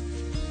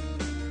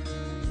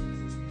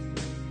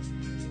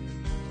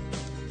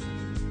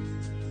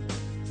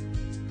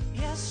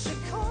 Yes, she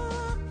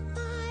caught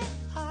my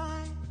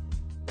eye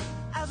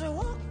as we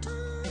walked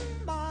on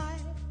by.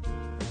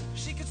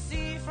 She could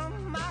see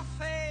from my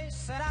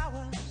face that I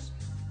was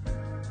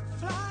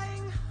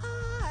flying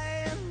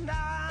high, and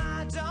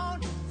I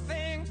don't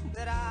think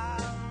that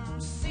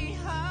I'll see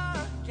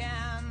her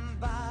again,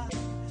 but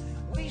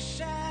we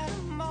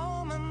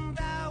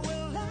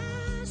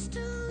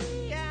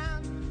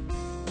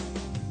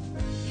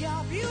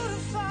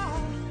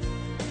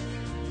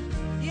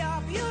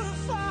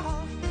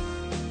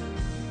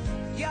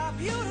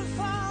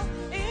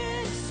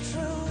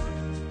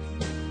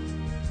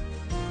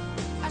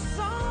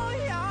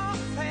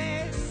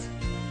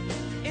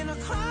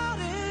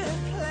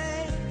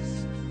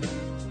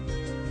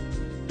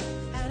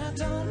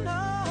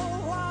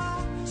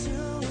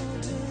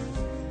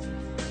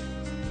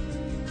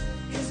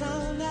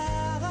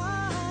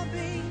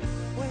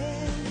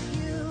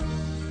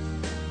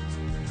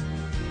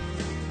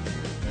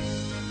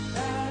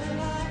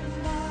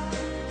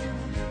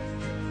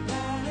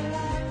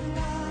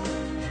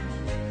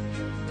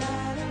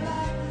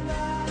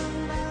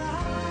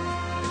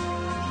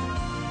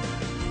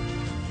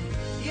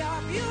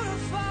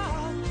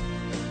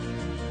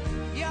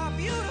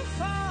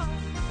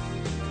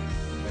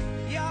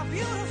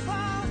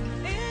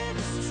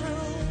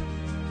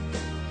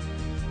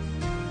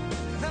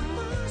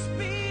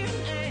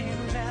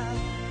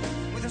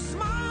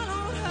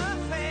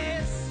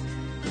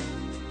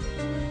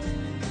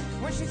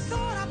when she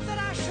thought up that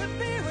I should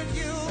be with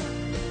you.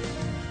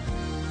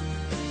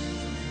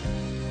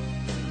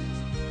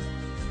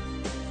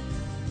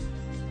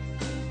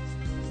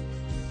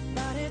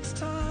 But it's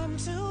time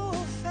to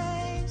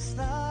face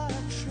the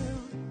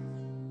truth.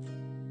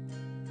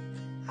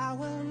 I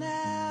will never